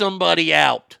bleed somebody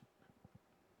out.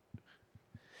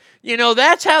 You know,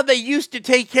 that's how they used to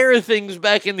take care of things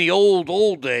back in the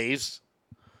old days.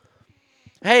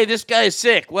 Hey, this guy's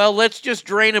sick. Well, let's just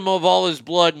drain him of all his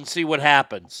blood and see what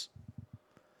happens.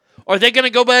 Are they going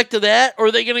to go back to that? Or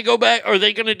are they going to go back? Or are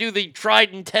they going to do the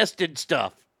tried and tested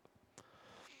stuff?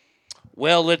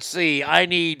 Well, let's see. I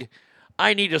need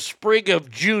a sprig of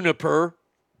juniper,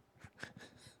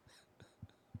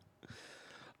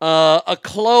 a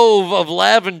clove of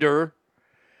lavender,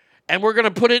 and we're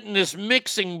going to put it in this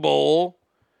mixing bowl.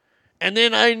 And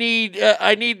then I need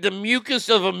the mucus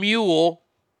of a mule,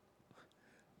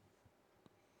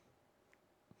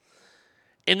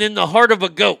 and then the heart of a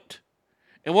goat.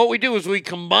 And what we do is we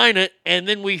combine it, and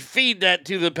then we feed that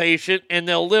to the patient, and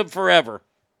they'll live forever.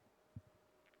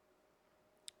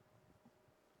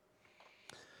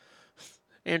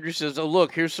 Andrew says, oh,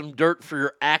 look, here's some dirt for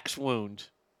your axe wound.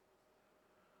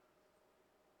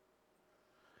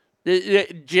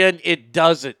 Jen, it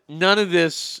doesn't. None of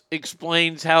this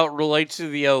explains how it relates to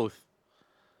the oath.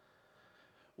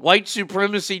 White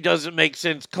supremacy doesn't make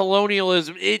sense.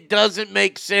 Colonialism, it doesn't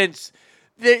make sense.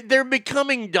 They're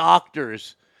becoming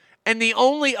doctors. And the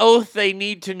only oath they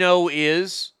need to know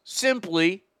is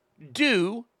simply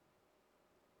do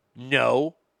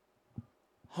no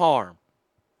harm.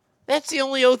 That's the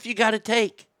only oath you got to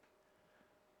take.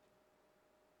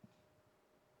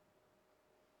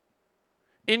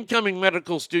 Incoming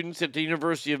medical students at the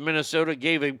University of Minnesota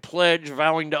gave a pledge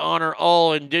vowing to honor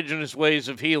all indigenous ways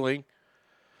of healing.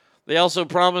 They also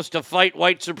promised to fight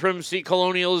white supremacy,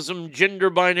 colonialism, gender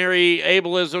binary,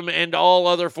 ableism, and all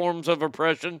other forms of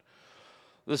oppression.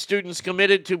 The students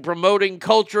committed to promoting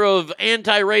culture of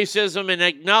anti-racism and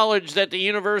acknowledged that the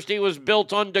university was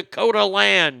built on Dakota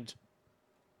land.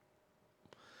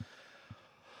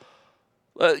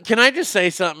 Can I just say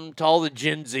something to all the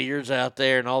Gen Zers out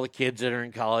there and all the kids that are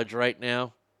in college right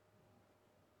now?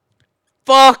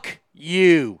 Fuck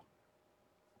you.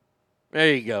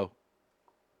 There you go.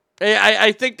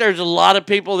 I think there's a lot of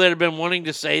people that have been wanting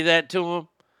to say that to them.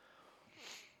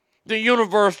 The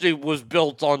university was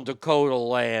built on Dakota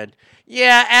land.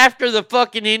 Yeah, after the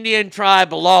fucking Indian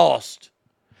tribe lost.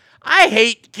 I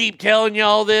hate to keep telling you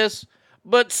all this,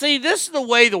 but see, this is the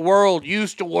way the world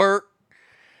used to work.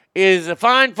 Is the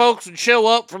fine folks would show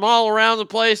up from all around the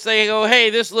place. They go, hey,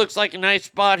 this looks like a nice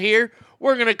spot here.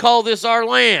 We're going to call this our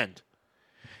land.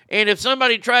 And if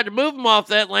somebody tried to move them off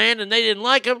that land and they didn't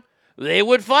like them, they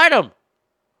would fight them.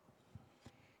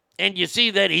 And you see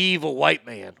that evil white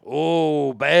man.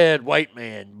 Oh, bad white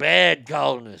man. Bad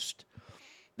colonist.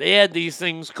 They had these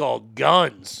things called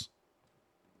guns.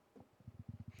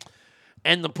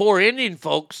 And the poor Indian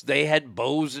folks, they had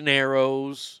bows and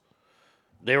arrows.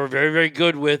 They were very, very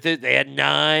good with it. They had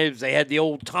knives. They had the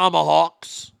old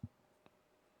tomahawks.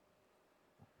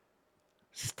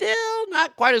 Still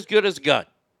not quite as good as a gun.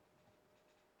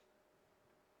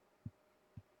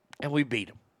 And we beat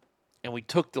them. And we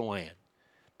took the land.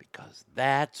 Because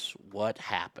that's what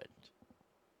happened.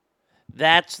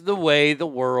 That's the way the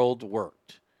world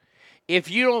worked.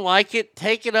 If you don't like it,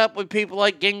 take it up with people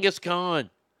like Genghis Khan.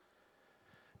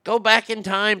 Go back in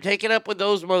time. Take it up with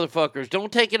those motherfuckers.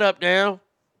 Don't take it up now.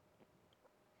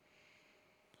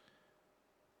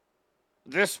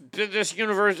 This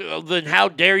university, then how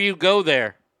dare you go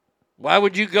there? Why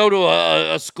would you go to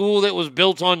a school that was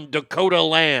built on Dakota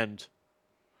land?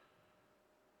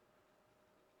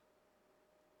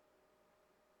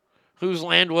 Whose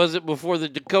land was it before the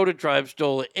Dakota tribe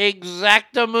stole it?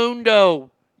 Exactamundo.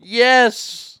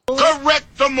 Yes.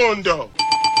 Correctamundo.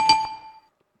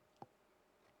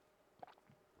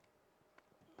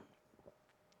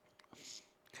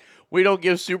 We don't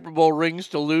give Super Bowl rings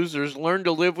to losers. Learn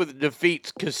to live with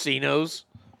defeats, casinos.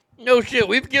 No shit,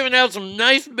 we've given out some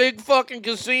nice big fucking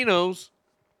casinos.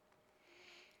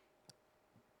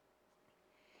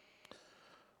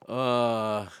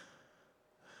 Don't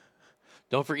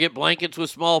forget blankets with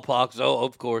smallpox. Oh,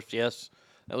 of course, yes.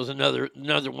 That was another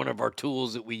one of our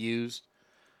tools that we used.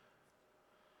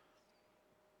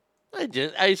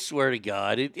 I swear to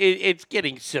God, it's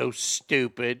getting so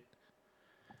stupid.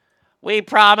 We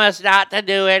promise not to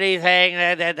do anything.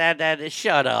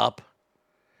 Shut up.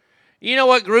 You know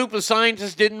what group of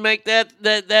scientists didn't make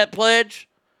that pledge?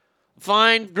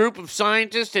 Fine group of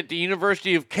scientists at the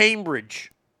University of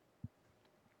Cambridge.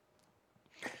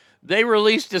 They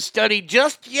released a study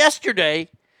just yesterday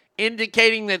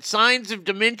indicating that signs of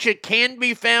dementia can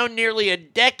be found nearly a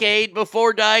decade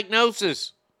before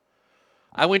diagnosis.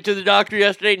 I went to the doctor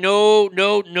yesterday. No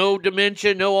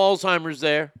dementia, no Alzheimer's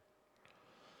there.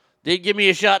 Did give me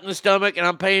a shot in the stomach, and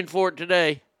I'm paying for it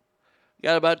today.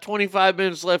 Got about 25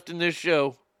 minutes left in this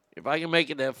show, if I can make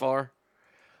it that far.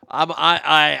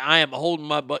 I am holding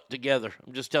my butt together.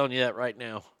 I'm just telling you that right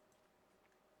now.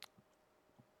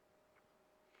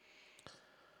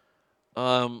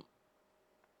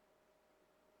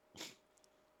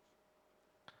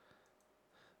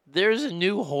 There's a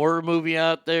new horror movie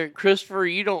out there. Christopher,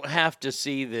 you don't have to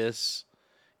see this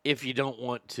if you don't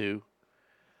want to.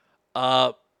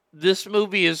 This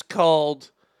movie is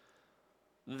called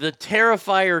The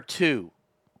Terrifier 2.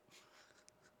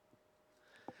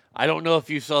 I don't know if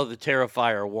you saw The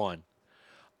Terrifier 1.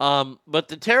 But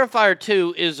The Terrifier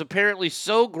 2 is apparently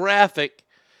so graphic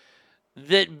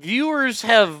that viewers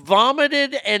have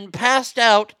vomited and passed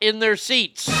out in their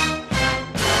seats.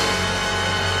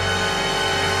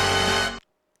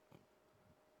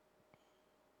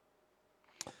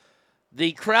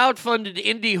 The crowd-funded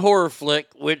indie horror flick,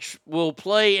 which will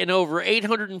play in over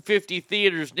 850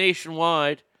 theaters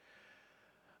nationwide,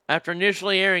 after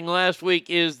initially airing last week,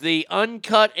 is the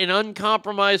uncut and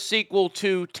uncompromised sequel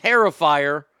to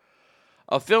Terrifier,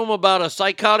 a film about a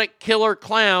psychotic killer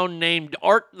clown named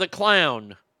Art the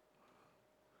Clown.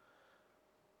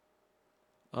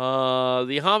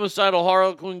 The homicidal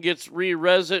harlequin gets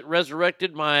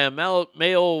resurrected by a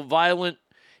male violent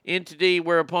entity,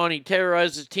 whereupon he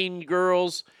terrorizes teen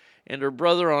girls and her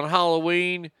brother on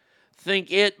Halloween.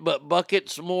 Think it, but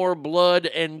buckets more blood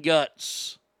and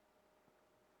guts.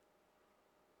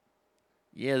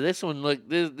 Yeah, this one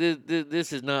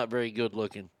this is not very good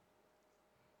looking.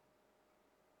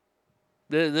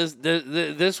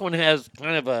 This one has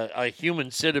kind of a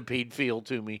human centipede feel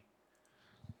to me.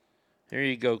 Here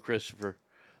you go, Christopher.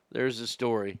 There's the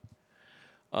story.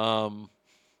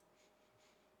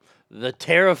 The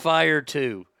Terrifier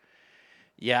 2.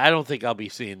 Yeah, I don't think I'll be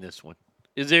seeing this one.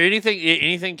 Is there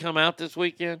anything come out this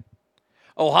weekend?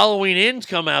 Oh, Halloween Ends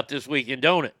come out this weekend,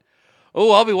 don't it?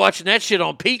 Oh, I'll be watching that shit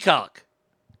on Peacock.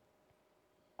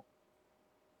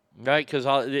 Right, because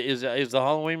is the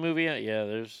Halloween movie out? Yeah,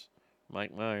 there's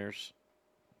Mike Myers.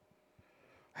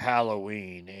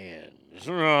 Halloween Ends.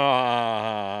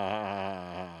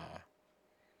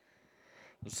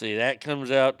 Let's see, that comes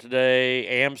out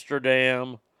today.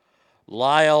 Amsterdam.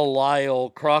 Lyle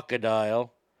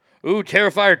Crocodile. Ooh,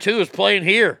 Terrifier 2 is playing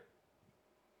here.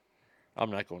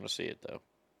 I'm not going to see it, though.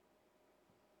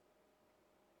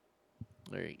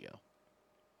 There you go.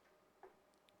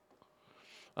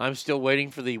 I'm still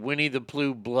waiting for the Winnie the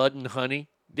Pooh Blood and Honey.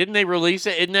 Didn't they release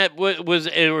it? Isn't that what was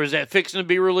that fixing to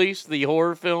be released, the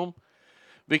horror film?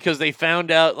 Because they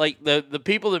found out, like, the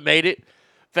people that made it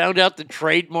found out the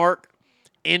trademark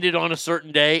ended on a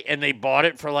certain day, and they bought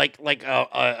it for like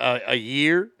a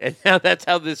year, and now that's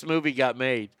how this movie got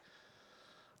made.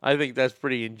 I think that's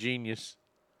pretty ingenious.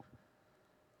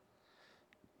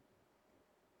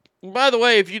 And by the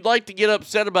way, if you'd like to get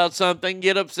upset about something,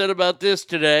 get upset about this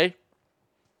today.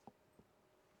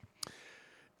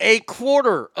 A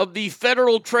quarter of the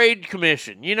Federal Trade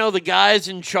Commission, you know, the guys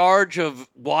in charge of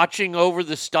watching over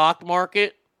the stock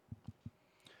market,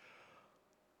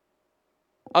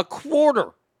 a quarter,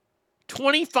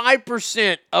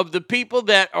 25% of the people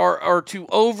that are to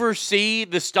oversee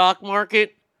the stock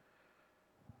market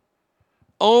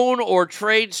own or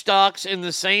trade stocks in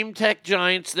the same tech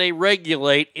giants they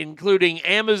regulate, including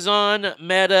Amazon,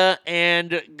 Meta,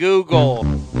 and Google.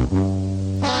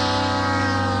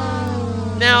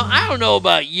 Now, I don't know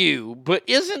about you, but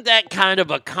isn't that kind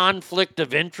of a conflict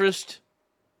of interest?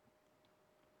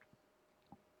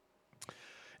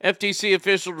 FTC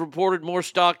officials reported more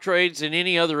stock trades than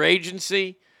any other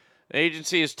agency. The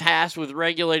agency is tasked with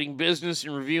regulating business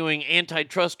and reviewing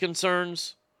antitrust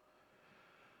concerns.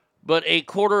 But a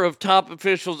quarter of top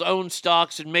officials own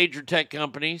stocks in major tech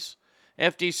companies.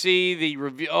 FTC, the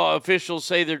officials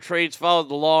say their trades follow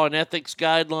the law and ethics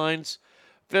guidelines.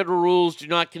 Federal rules do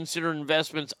not consider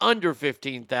investments under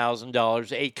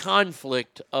 $15,000 a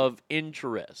conflict of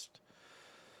interest.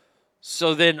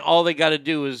 So then all they got to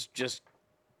do is just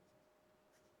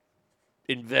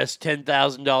invest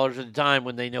 $10,000 at a time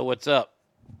when they know what's up.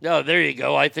 Oh, there you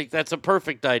go. I think that's a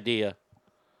perfect idea.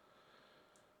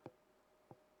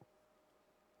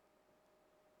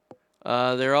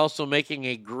 They're also making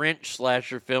a Grinch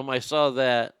slasher film. I saw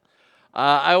that.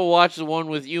 I will watch the one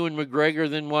with Ewan McGregor,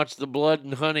 then watch The Blood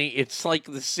and Honey. It's like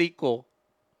the sequel.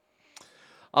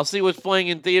 I'll see what's playing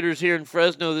in theaters here in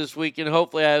Fresno this weekend.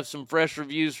 Hopefully I have some fresh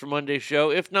reviews for Monday's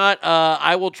show. If not,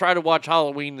 I will try to watch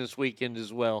Halloween this weekend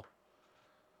as well.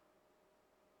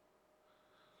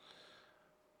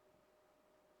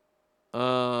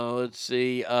 Let's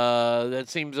see. That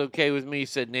seems okay with me,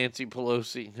 said Nancy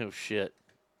Pelosi. No shit.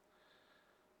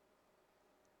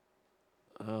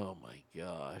 Oh, my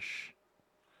gosh.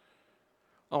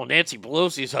 Oh, Nancy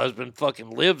Pelosi's husband fucking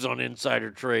lives on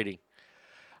insider trading.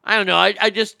 I don't know.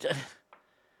 I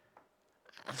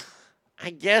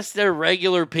guess they're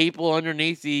regular people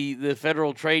underneath the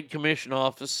Federal Trade Commission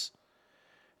office,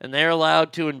 and they're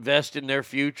allowed to invest in their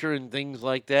future and things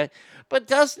like that. But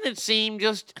doesn't it seem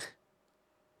just...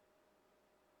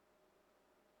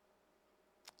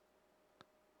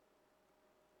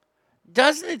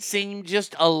 Doesn't it seem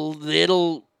just a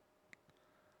little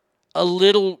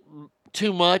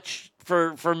too much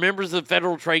for members of the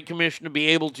Federal Trade Commission to be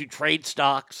able to trade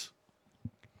stocks?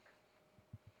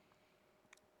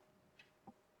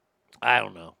 I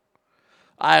don't know.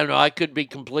 I could be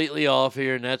completely off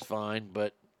here, and that's fine,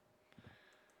 but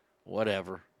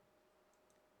whatever.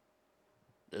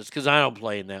 It's because I don't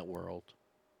play in that world.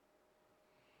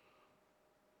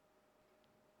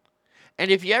 And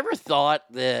if you ever thought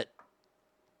that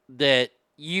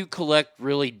you collect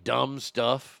really dumb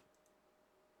stuff,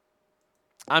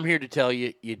 I'm here to tell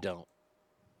you, you don't.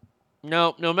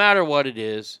 No matter what it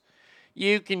is.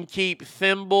 You can keep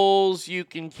thimbles, you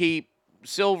can keep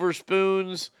silver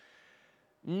spoons,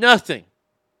 nothing,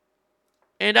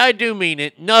 and I do mean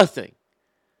it, nothing,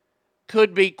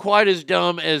 could be quite as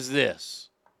dumb as this.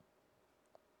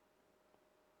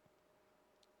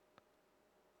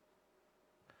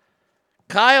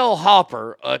 Kyle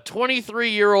Hopper, a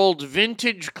 23-year-old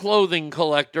vintage clothing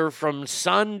collector from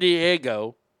San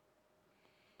Diego,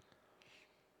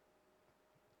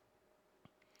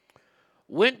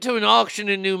 went to an auction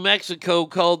in New Mexico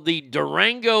called the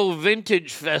Durango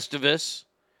Vintage Festivus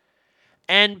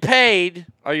and paid,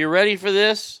 are you ready for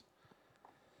this?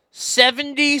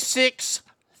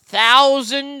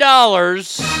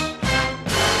 $76,000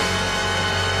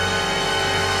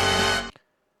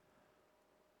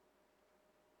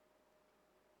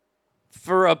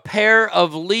 for a pair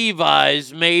of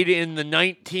Levi's made in the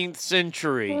 19th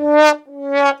century.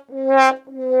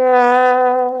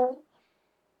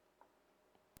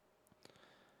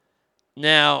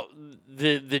 Now,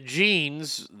 the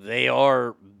jeans, they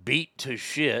are beat to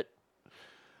shit.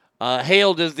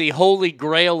 Hailed as the holy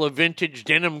grail of vintage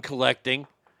denim collecting.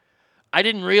 I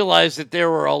didn't realize that there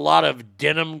were a lot of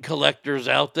denim collectors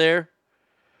out there.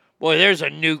 Boy, there's a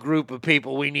new group of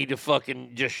people we need to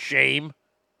fucking just shame.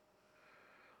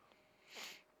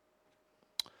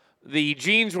 The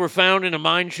jeans were found in a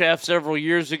mine shaft several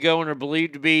years ago and are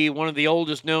believed to be one of the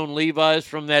oldest known Levi's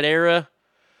from that era.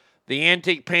 The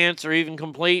antique pants are even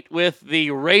complete with the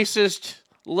racist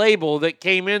label that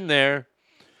came in there.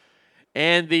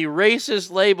 And the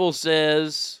racist label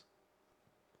says,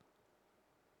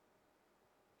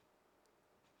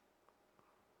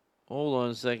 hold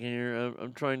on a second here,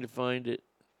 I'm trying to find it.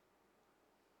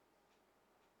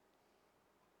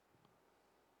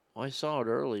 I saw it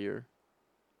earlier.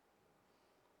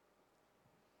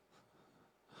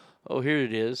 Oh, here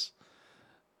it is.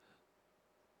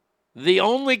 The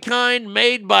only kind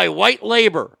made by white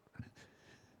labor.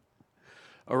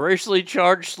 A racially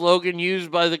charged slogan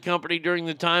used by the company during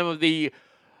the time of the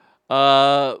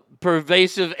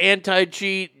pervasive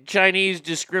anti-Chinese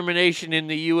discrimination in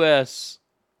the U.S.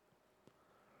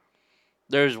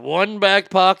 There's one back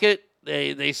pocket.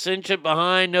 They cinch it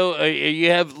behind. No,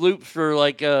 you have loops for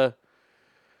like for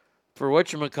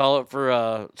whatchamacallit,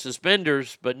 for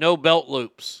suspenders, but no belt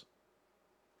loops.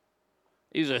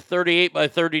 These are 38 by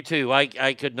 32.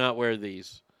 I could not wear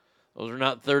these. Those are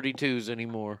not 32s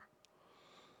anymore.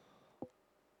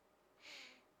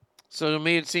 So to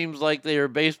me, it seems like they are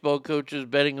baseball coaches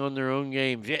betting on their own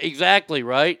games. Yeah, exactly,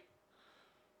 right?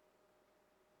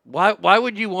 Why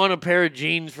would you want a pair of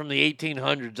jeans from the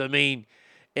 1800s? I mean,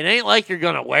 it ain't like you're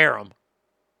going to wear them.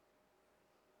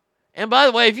 And by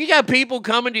the way, if you got people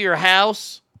coming to your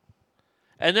house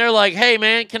and they're like, hey,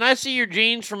 man, can I see your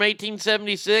jeans from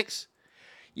 1876?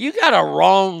 You got a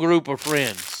wrong group of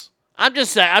friends. I'm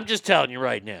just telling you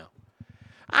right now.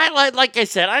 Like I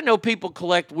said, I know people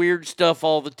collect weird stuff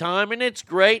all the time, and it's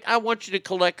great. I want you to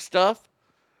collect stuff.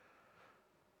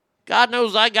 God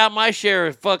knows I got my share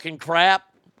of fucking crap.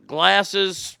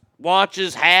 Glasses,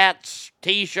 watches, hats,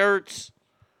 T-shirts.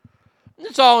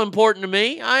 It's all important to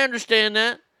me. I understand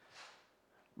that.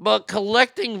 But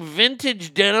collecting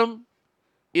vintage denim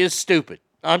is stupid.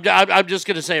 I'm just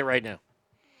going to say it right now.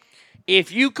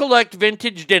 If you collect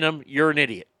vintage denim, you're an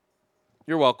idiot.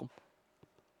 You're welcome.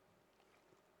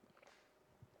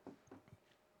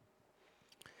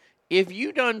 If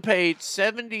you done paid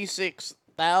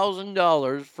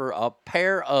 $76,000 for a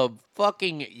pair of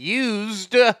fucking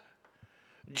used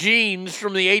jeans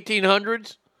from the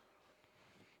 1800s,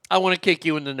 I want to kick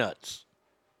you in the nuts.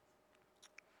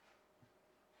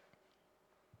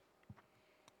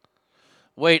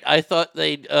 Wait, I thought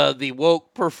the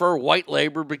woke prefer white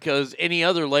labor because any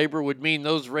other labor would mean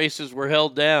those races were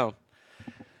held down.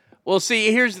 Well,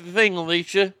 see, here's the thing,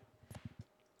 Alicia.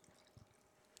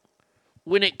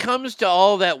 When it comes to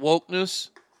all that wokeness,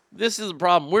 this is the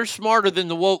problem. We're smarter than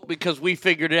the woke because we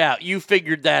figured it out. You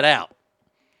figured that out.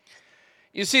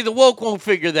 You see, the woke won't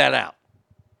figure that out.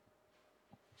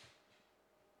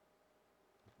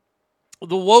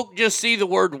 The woke just see the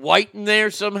word white in there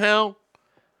somehow.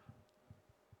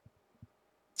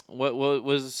 What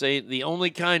was it say? The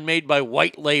only kind made by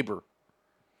white labor.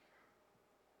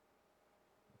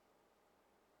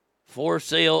 For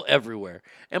sale everywhere.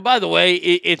 And by the way,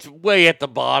 it's way at the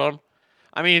bottom.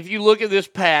 I mean, if you look at this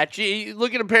patch, you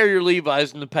look at a pair of your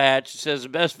Levi's in the patch. It says the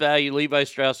best value, Levi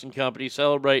Strauss & Company.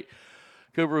 Celebrate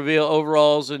Cooper reveal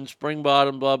overalls and spring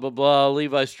bottom, blah, blah, blah.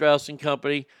 Levi Strauss &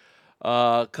 Company.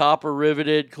 Copper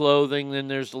riveted clothing. Then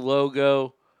there's the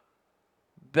logo.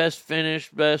 Best finish,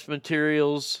 best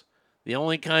materials. The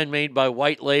only kind made by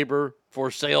white labor.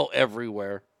 For sale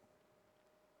everywhere.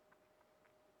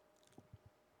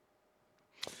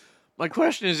 My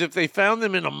question is, if they found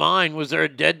them in a mine, was there a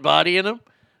dead body in them?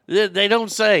 They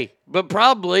don't say. But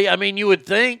probably, I mean, you would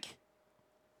think.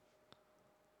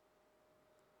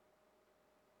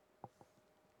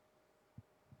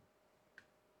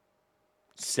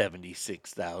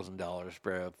 $76,000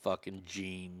 pair of fucking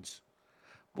jeans.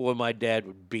 Boy, my dad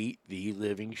would beat the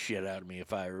living shit out of me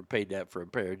if I ever paid that for a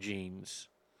pair of jeans.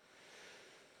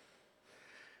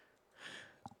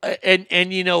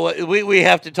 And you know what? We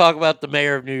have to talk about the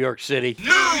mayor of New York City. New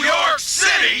York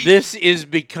City! This is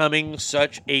becoming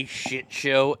such a shit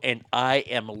show, and I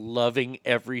am loving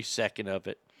every second of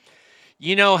it.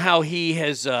 You know how he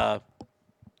has...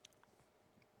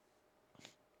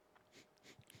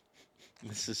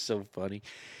 This is so funny.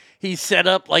 He set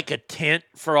up like a tent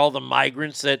for all the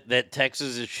migrants that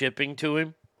Texas is shipping to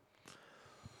him.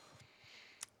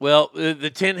 Well,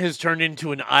 the tent has turned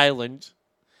into an island.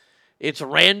 It's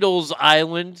Randall's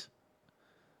Island.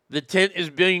 The tent is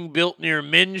being built near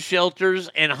men's shelters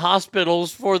and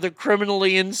hospitals for the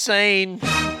criminally insane.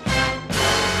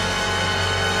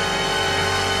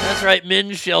 That's right,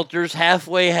 men's shelters,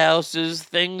 halfway houses,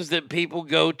 things that people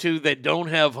go to that don't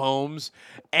have homes,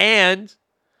 and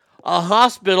a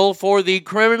hospital for the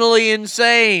criminally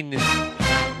insane.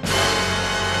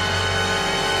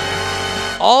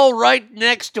 All right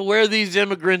next to where these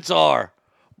immigrants are.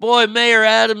 Boy, Mayor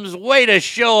Adams, way to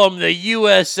show them the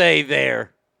USA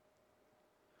there.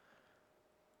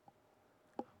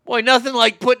 Boy, nothing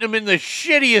like putting them in the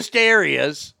shittiest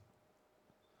areas.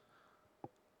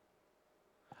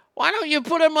 Why don't you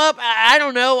put them up? I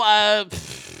don't know.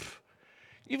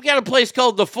 You've got a place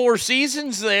called the Four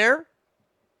Seasons there.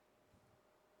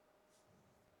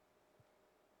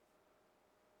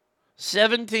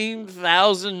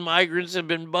 $17,000 migrants have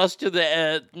been bused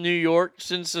to New York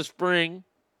since the spring.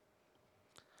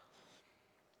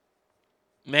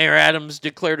 Mayor Adams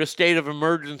declared a state of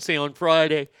emergency on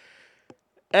Friday,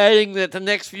 adding that the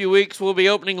next few weeks will be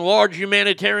opening a large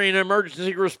humanitarian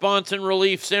emergency response and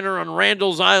relief center on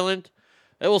Randall's Island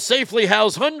that will safely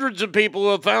house hundreds of people who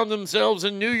have found themselves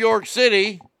in New York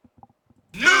City.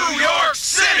 New York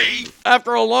City!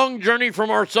 After a long journey from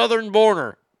our southern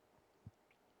border.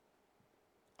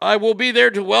 I will be there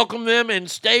to welcome them and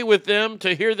stay with them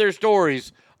to hear their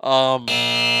stories.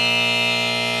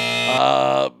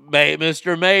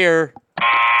 Mr. Mayor.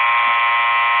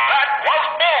 That was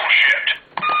bullshit.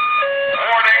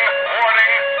 Warning,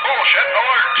 bullshit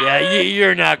alert. Yeah,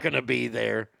 you're not going to be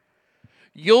there.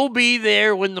 You'll be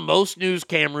there when the most news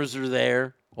cameras are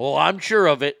there. Well, I'm sure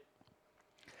of it.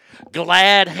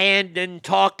 glad handing,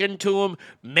 talking to him.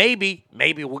 Maybe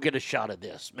we'll get a shot of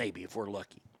this. Maybe if we're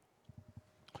lucky.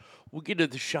 We'll get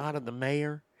the shot of the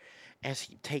mayor as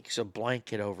he takes a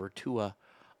blanket over to a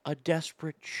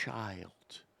desperate child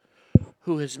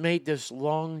who has made this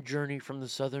long journey from the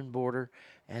southern border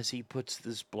as he puts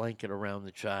this blanket around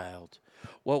the child.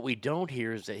 What we don't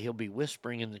hear is that he'll be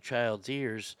whispering in the child's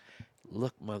ears,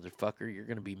 "Look, motherfucker, you're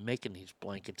going to be making these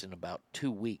blankets in about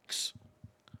 2 weeks."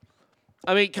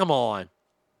 I mean, come on.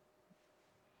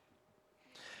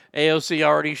 AOC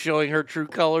already showing her true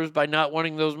colors by not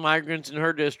wanting those migrants in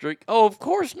her district. Oh, of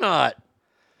course not.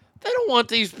 They don't want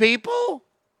these people.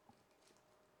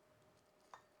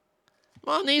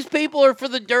 Come on, these people are for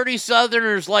the dirty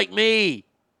Southerners like me.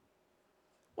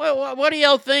 What are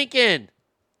y'all thinking?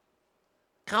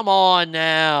 Come on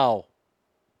now.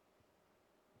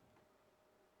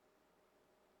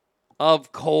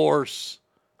 Of course.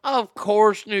 Of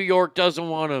course New York doesn't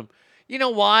want them. You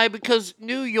know why? Because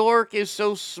New York is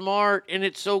so smart and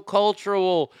it's so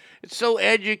cultural. It's so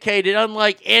educated,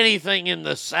 unlike anything in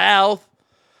the South.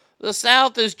 The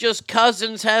South is just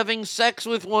cousins having sex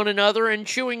with one another and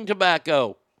chewing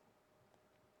tobacco.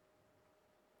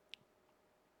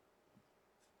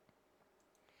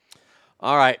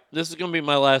 All right, this is going to be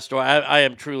my last story. I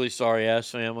am truly sorry,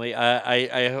 Ass family.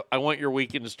 I want your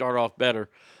weekend to start off better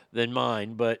than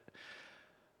mine, but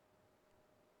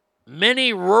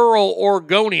many rural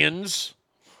Oregonians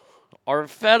are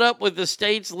fed up with the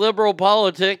state's liberal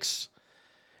politics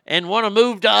and want to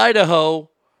move to Idaho,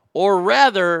 or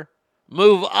rather,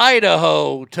 move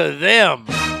Idaho to them.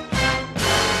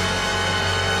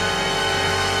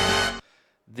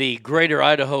 The Greater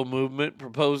Idaho Movement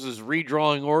proposes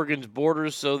redrawing Oregon's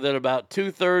borders so that about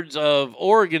 2/3 of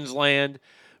Oregon's land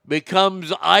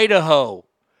becomes Idaho.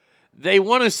 They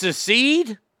want to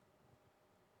secede?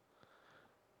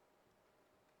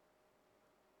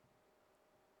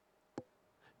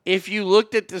 If you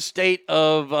looked at the state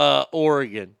of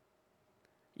Oregon,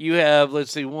 you have,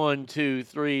 let's see, 1, 2,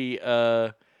 3,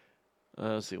 1,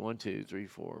 2, 3,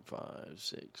 4, 5,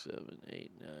 6, 7,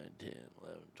 8, 9, 10,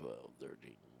 11, 12, 13,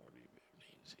 14, 15,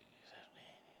 16, 17,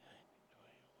 18, 20,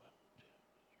 21, 22,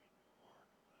 23, 24.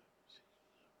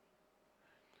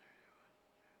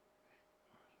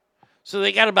 So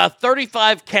they got about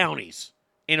 35 counties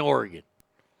in Oregon.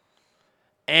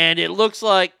 And it looks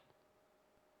like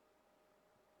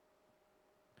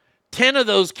 10 of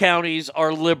those counties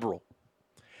are liberal.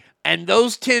 And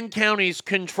those 10 counties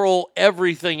control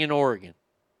everything in Oregon,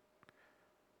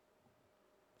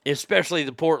 especially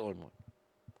the Portland one.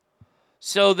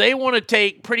 So they want to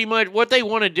take pretty much what they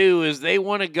want to do is they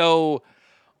want to go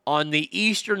on the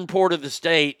eastern part of the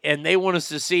state and they want to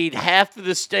secede half of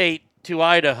the state to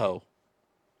Idaho.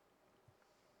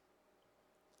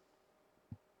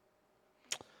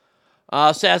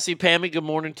 Sassy Pammy, good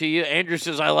morning to you. Andrew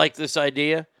says, I like this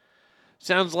idea.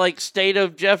 Sounds like state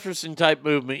of Jefferson type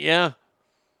movement, yeah.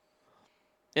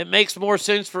 It makes more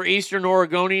sense for Eastern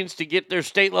Oregonians to get their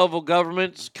state level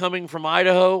governments coming from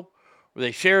Idaho, where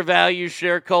they share values,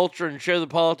 share culture, and share the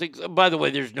politics. By the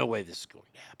way, there's no way this is going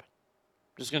to happen.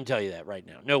 I'm just going to tell you that right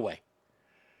now. No way.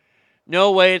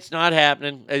 No way, it's not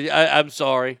happening. I'm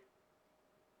sorry.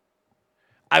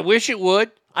 I wish it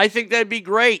would. I think that'd be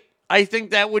great. I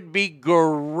think that would be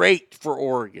great for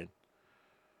Oregon.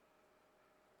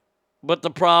 But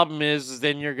the problem is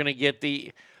then you're going to get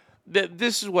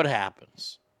this is what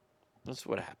happens. This is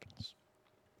what happens.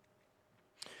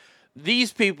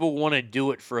 These people want to do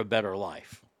it for a better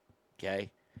life. Okay?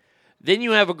 Then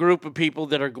you have a group of people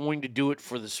that are going to do it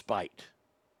for the spite.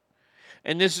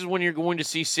 And this is when you're going to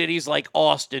see cities like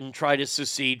Austin try to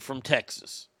secede from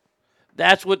Texas.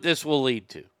 That's what this will lead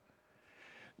to.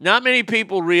 Not many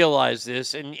people realize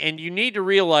this, and you need to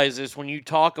realize this when you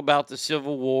talk about the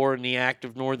Civil War and the act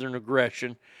of Northern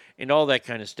aggression and all that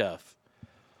kind of stuff.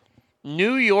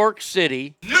 New York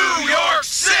City.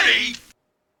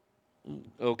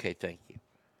 Okay, thank you.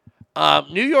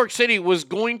 New York City was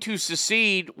going to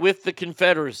secede with the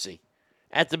Confederacy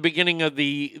at the beginning of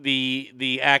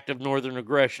the act of Northern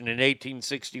aggression in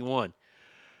 1861.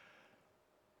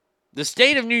 The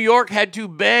state of New York had to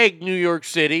beg New York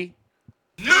City,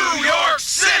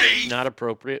 not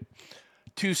appropriate,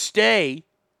 to stay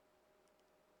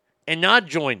and not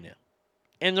join them.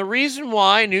 And the reason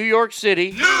why New York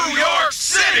City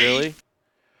really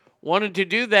wanted to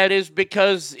do that is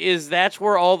because that's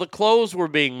where all the clothes were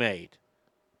being made.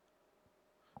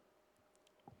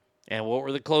 And what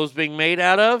were the clothes being made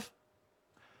out of?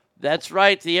 That's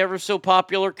right, the ever so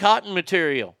popular cotton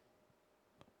material.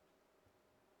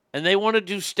 And they wanted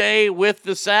to stay with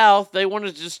the South. They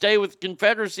wanted to stay with the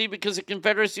Confederacy because the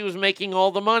Confederacy was making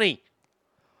all the money.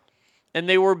 And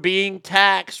they were being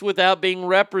taxed without being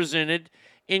represented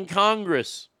in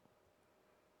Congress.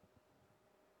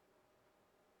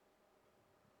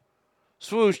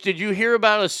 Swoosh, did you hear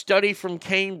about a study from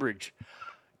Cambridge?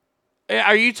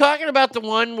 Are you talking about the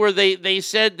one where they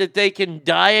said that they can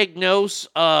diagnose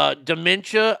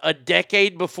dementia a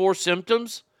decade before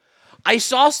symptoms? I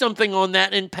saw something on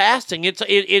that in passing.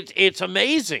 It's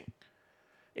amazing.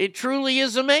 It truly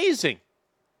is amazing.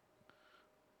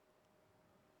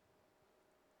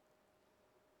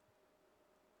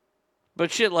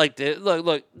 But shit like this,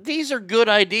 look, these are good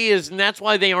ideas, and that's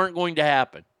why they aren't going to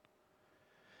happen.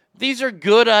 These are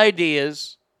good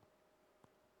ideas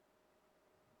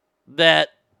that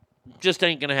just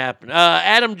ain't going to happen.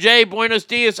 Adam J., buenos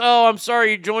dias. Oh, I'm sorry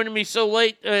you're joining me so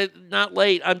late. Not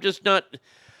late.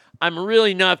 I'm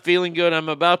really not feeling good. I'm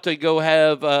about to go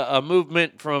have a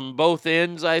movement from both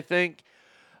ends, I think.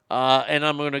 And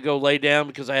I'm going to go lay down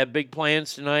because I have big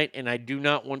plans tonight, and I do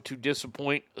not want to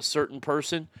disappoint a certain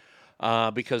person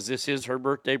because this is her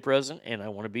birthday present, and I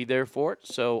want to be there for it.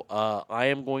 So I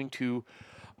am going to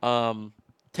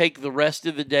take the rest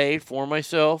of the day for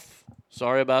myself.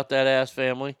 Sorry about that, ass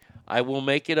family. I will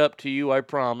make it up to you, I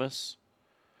promise.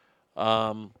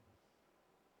 But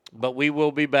we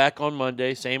will be back on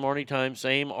Monday. Same Arnie time,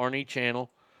 same Arnie channel.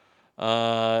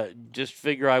 Just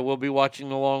figure I will be watching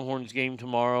the Longhorns game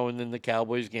tomorrow and then the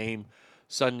Cowboys game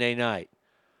Sunday night.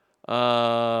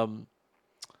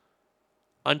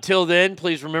 Until then,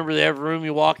 please remember that every room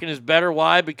you walk in is better.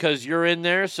 Why? Because you're in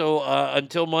there. So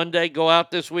until Monday, go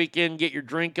out this weekend, get your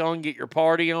drink on, get your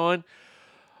party on.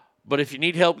 But if you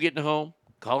need help getting home,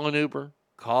 call an Uber,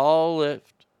 call Lyft.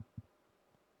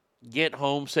 Get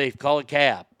home safe. Call a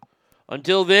cab.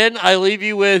 Until then, I leave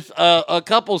you with a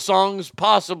couple songs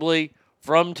possibly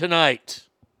from tonight.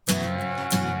 Well,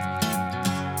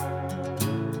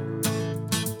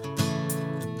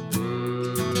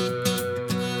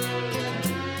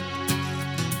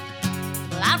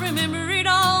 I remember it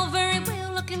all very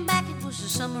well. Looking back, it was the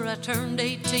summer I turned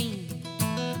 18.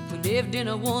 We lived in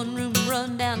a one-room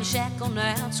run-down shack on the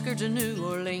outskirts of New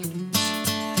Orleans.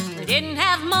 We didn't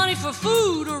have money for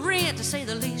food or rent, to say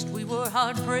the least. We were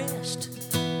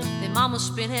hard-pressed. Then Mama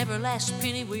spent every last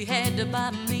penny we had to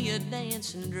buy me a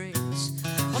dancing dress.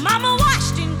 Well, Mama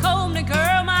washed and combed and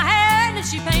curled my hair, and then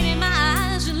she painted my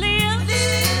eyes and lips.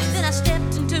 Then I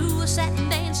stepped into a satin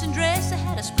dancing dress that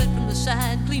had a split from the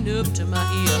side clean up to my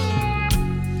hip.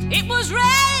 It was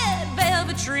red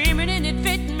velvet trimming and it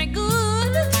fit me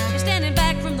good. And standing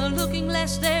back from the looking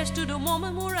glass there stood a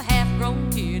woman where a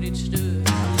half-grown kid had stood.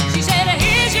 She said,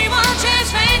 here's your one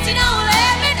chance, fancy, don't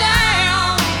let me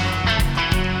down.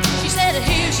 She said,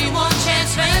 here's your one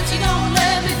chance, fancy, don't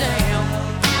let me down.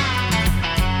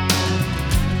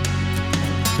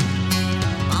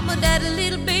 Mama died a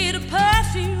little bit of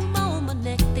perfume on my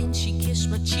neck, then she kissed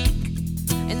my cheek.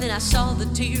 And then I saw the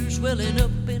tears welling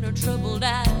up in her troubled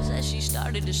eyes as she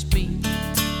started to speak.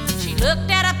 She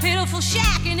looked at a pitiful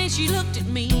shack and then she looked at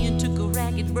me and took a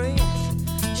ragged breath.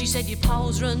 She said, your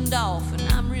paws runned off and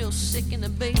I'm real sick and the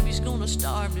baby's gonna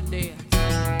starve to death.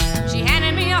 She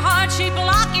handed me a heart-shaped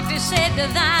locket that said, to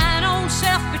thine own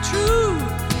self be true.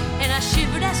 And I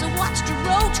shivered as I watched a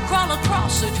roach crawl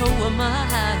across the toe of my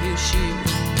high-heel shoe.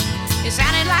 It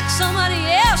sounded like somebody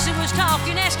else who was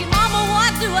talking, asking, Mama,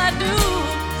 what do I do?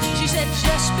 She said,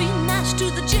 just be nice to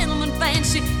the gentleman,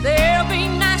 fancy, they'll be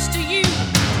nice to you.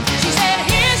 She said,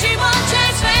 here's your one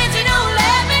chance, fancy, don't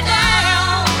let me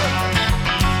down.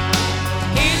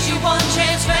 Here's your one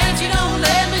chance, fancy, don't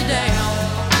let me down.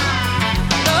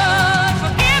 Lord,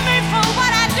 forgive me for what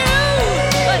I do,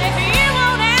 but if you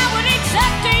won't have it, it's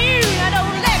up to you. Now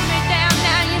don't let me down,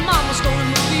 now your mama's gonna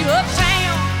move you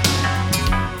uptown.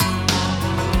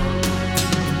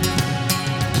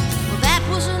 Well, that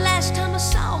was the last time I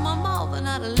saw my mama, and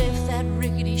I'd have left that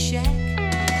rickety shack.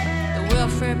 The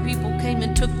welfare people came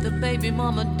and took the baby,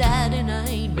 mama died, and I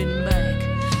ain't been back.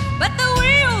 But the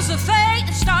wheels of fate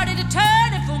started to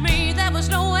turn, and for me there was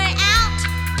no way out.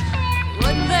 It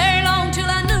wasn't very long till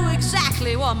I knew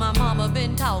exactly what my mama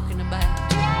been talking about.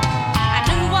 I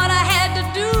knew what I had to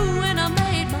do when I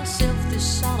made myself this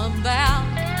solemn vow.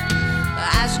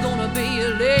 I was gonna be a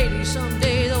lady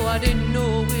someday, though I didn't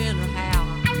know when or how.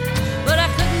 But I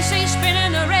couldn't see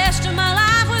spending the rest of my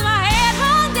life with my head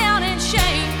hung down in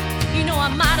shame. You know, I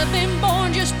might have been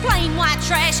born just plain white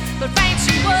trash, but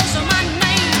fancy was my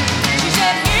name. She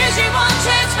said, here's your one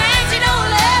chance, fancy, don't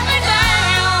let me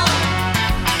down.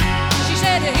 She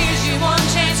said, here's your one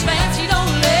chance, fancy,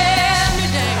 don't let me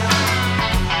down.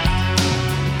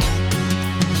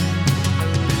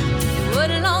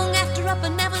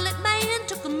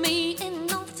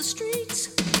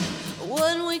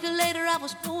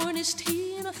 finest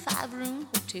tea in a 5-room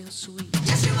hotel suite.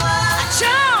 Yes, you were. I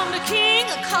charmed a king,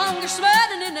 a congressman,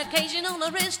 and an occasional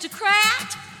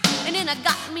aristocrat. And then I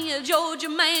got me a Georgia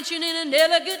mansion in an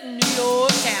elegant New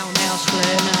York townhouse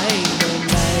flat. Now, ain't that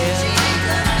bad?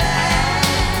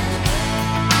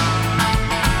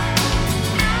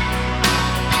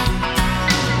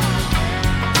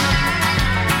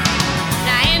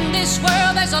 Now, in this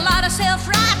world, there's a lot of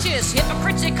self-righteous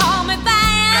hypocrites that call me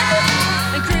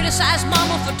bad and criticize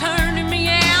mama for turning me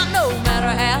out, no matter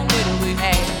how little we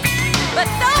had. But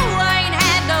no, I ain't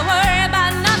had to worry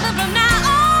about nothing from now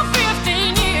on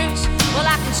 15 years. Well,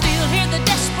 I can still hear the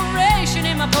desperation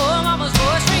in my poor mama's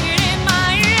voice ringing in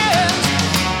my ears.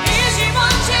 Here's your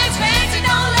one chance, fancy,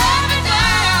 don't let me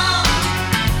down.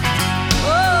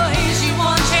 Oh, here's your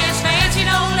one chance, fancy,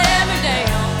 don't let me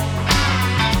down.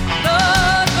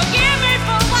 Lord, forgive me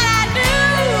for what I do,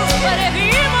 but if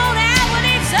you won't out, well,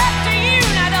 it's up to you.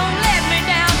 Now don't let me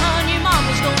down, hon, your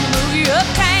mama's gonna move you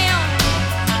uptown.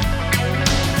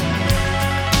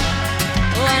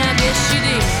 Oh, and I guess she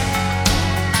did.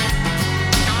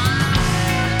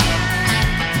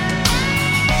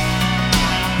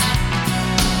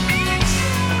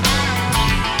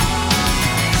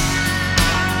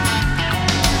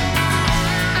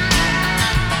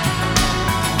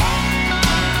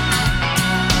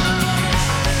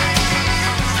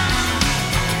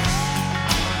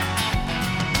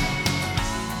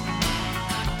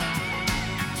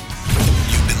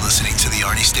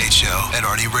 Arnie State Show at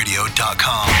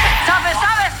ArnieRadio.com. Stop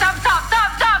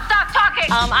talking.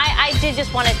 I did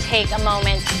just want to take a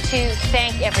moment to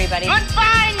thank everybody.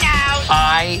 Goodbye now.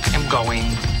 I am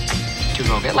going to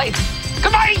go get late.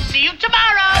 Goodbye. See you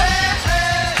tomorrow.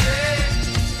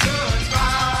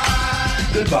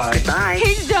 Goodbye. Goodbye.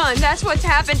 He's done. That's what's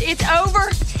happened. It's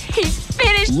over. He's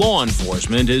finished. Law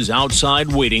enforcement is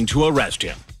outside waiting to arrest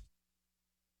him.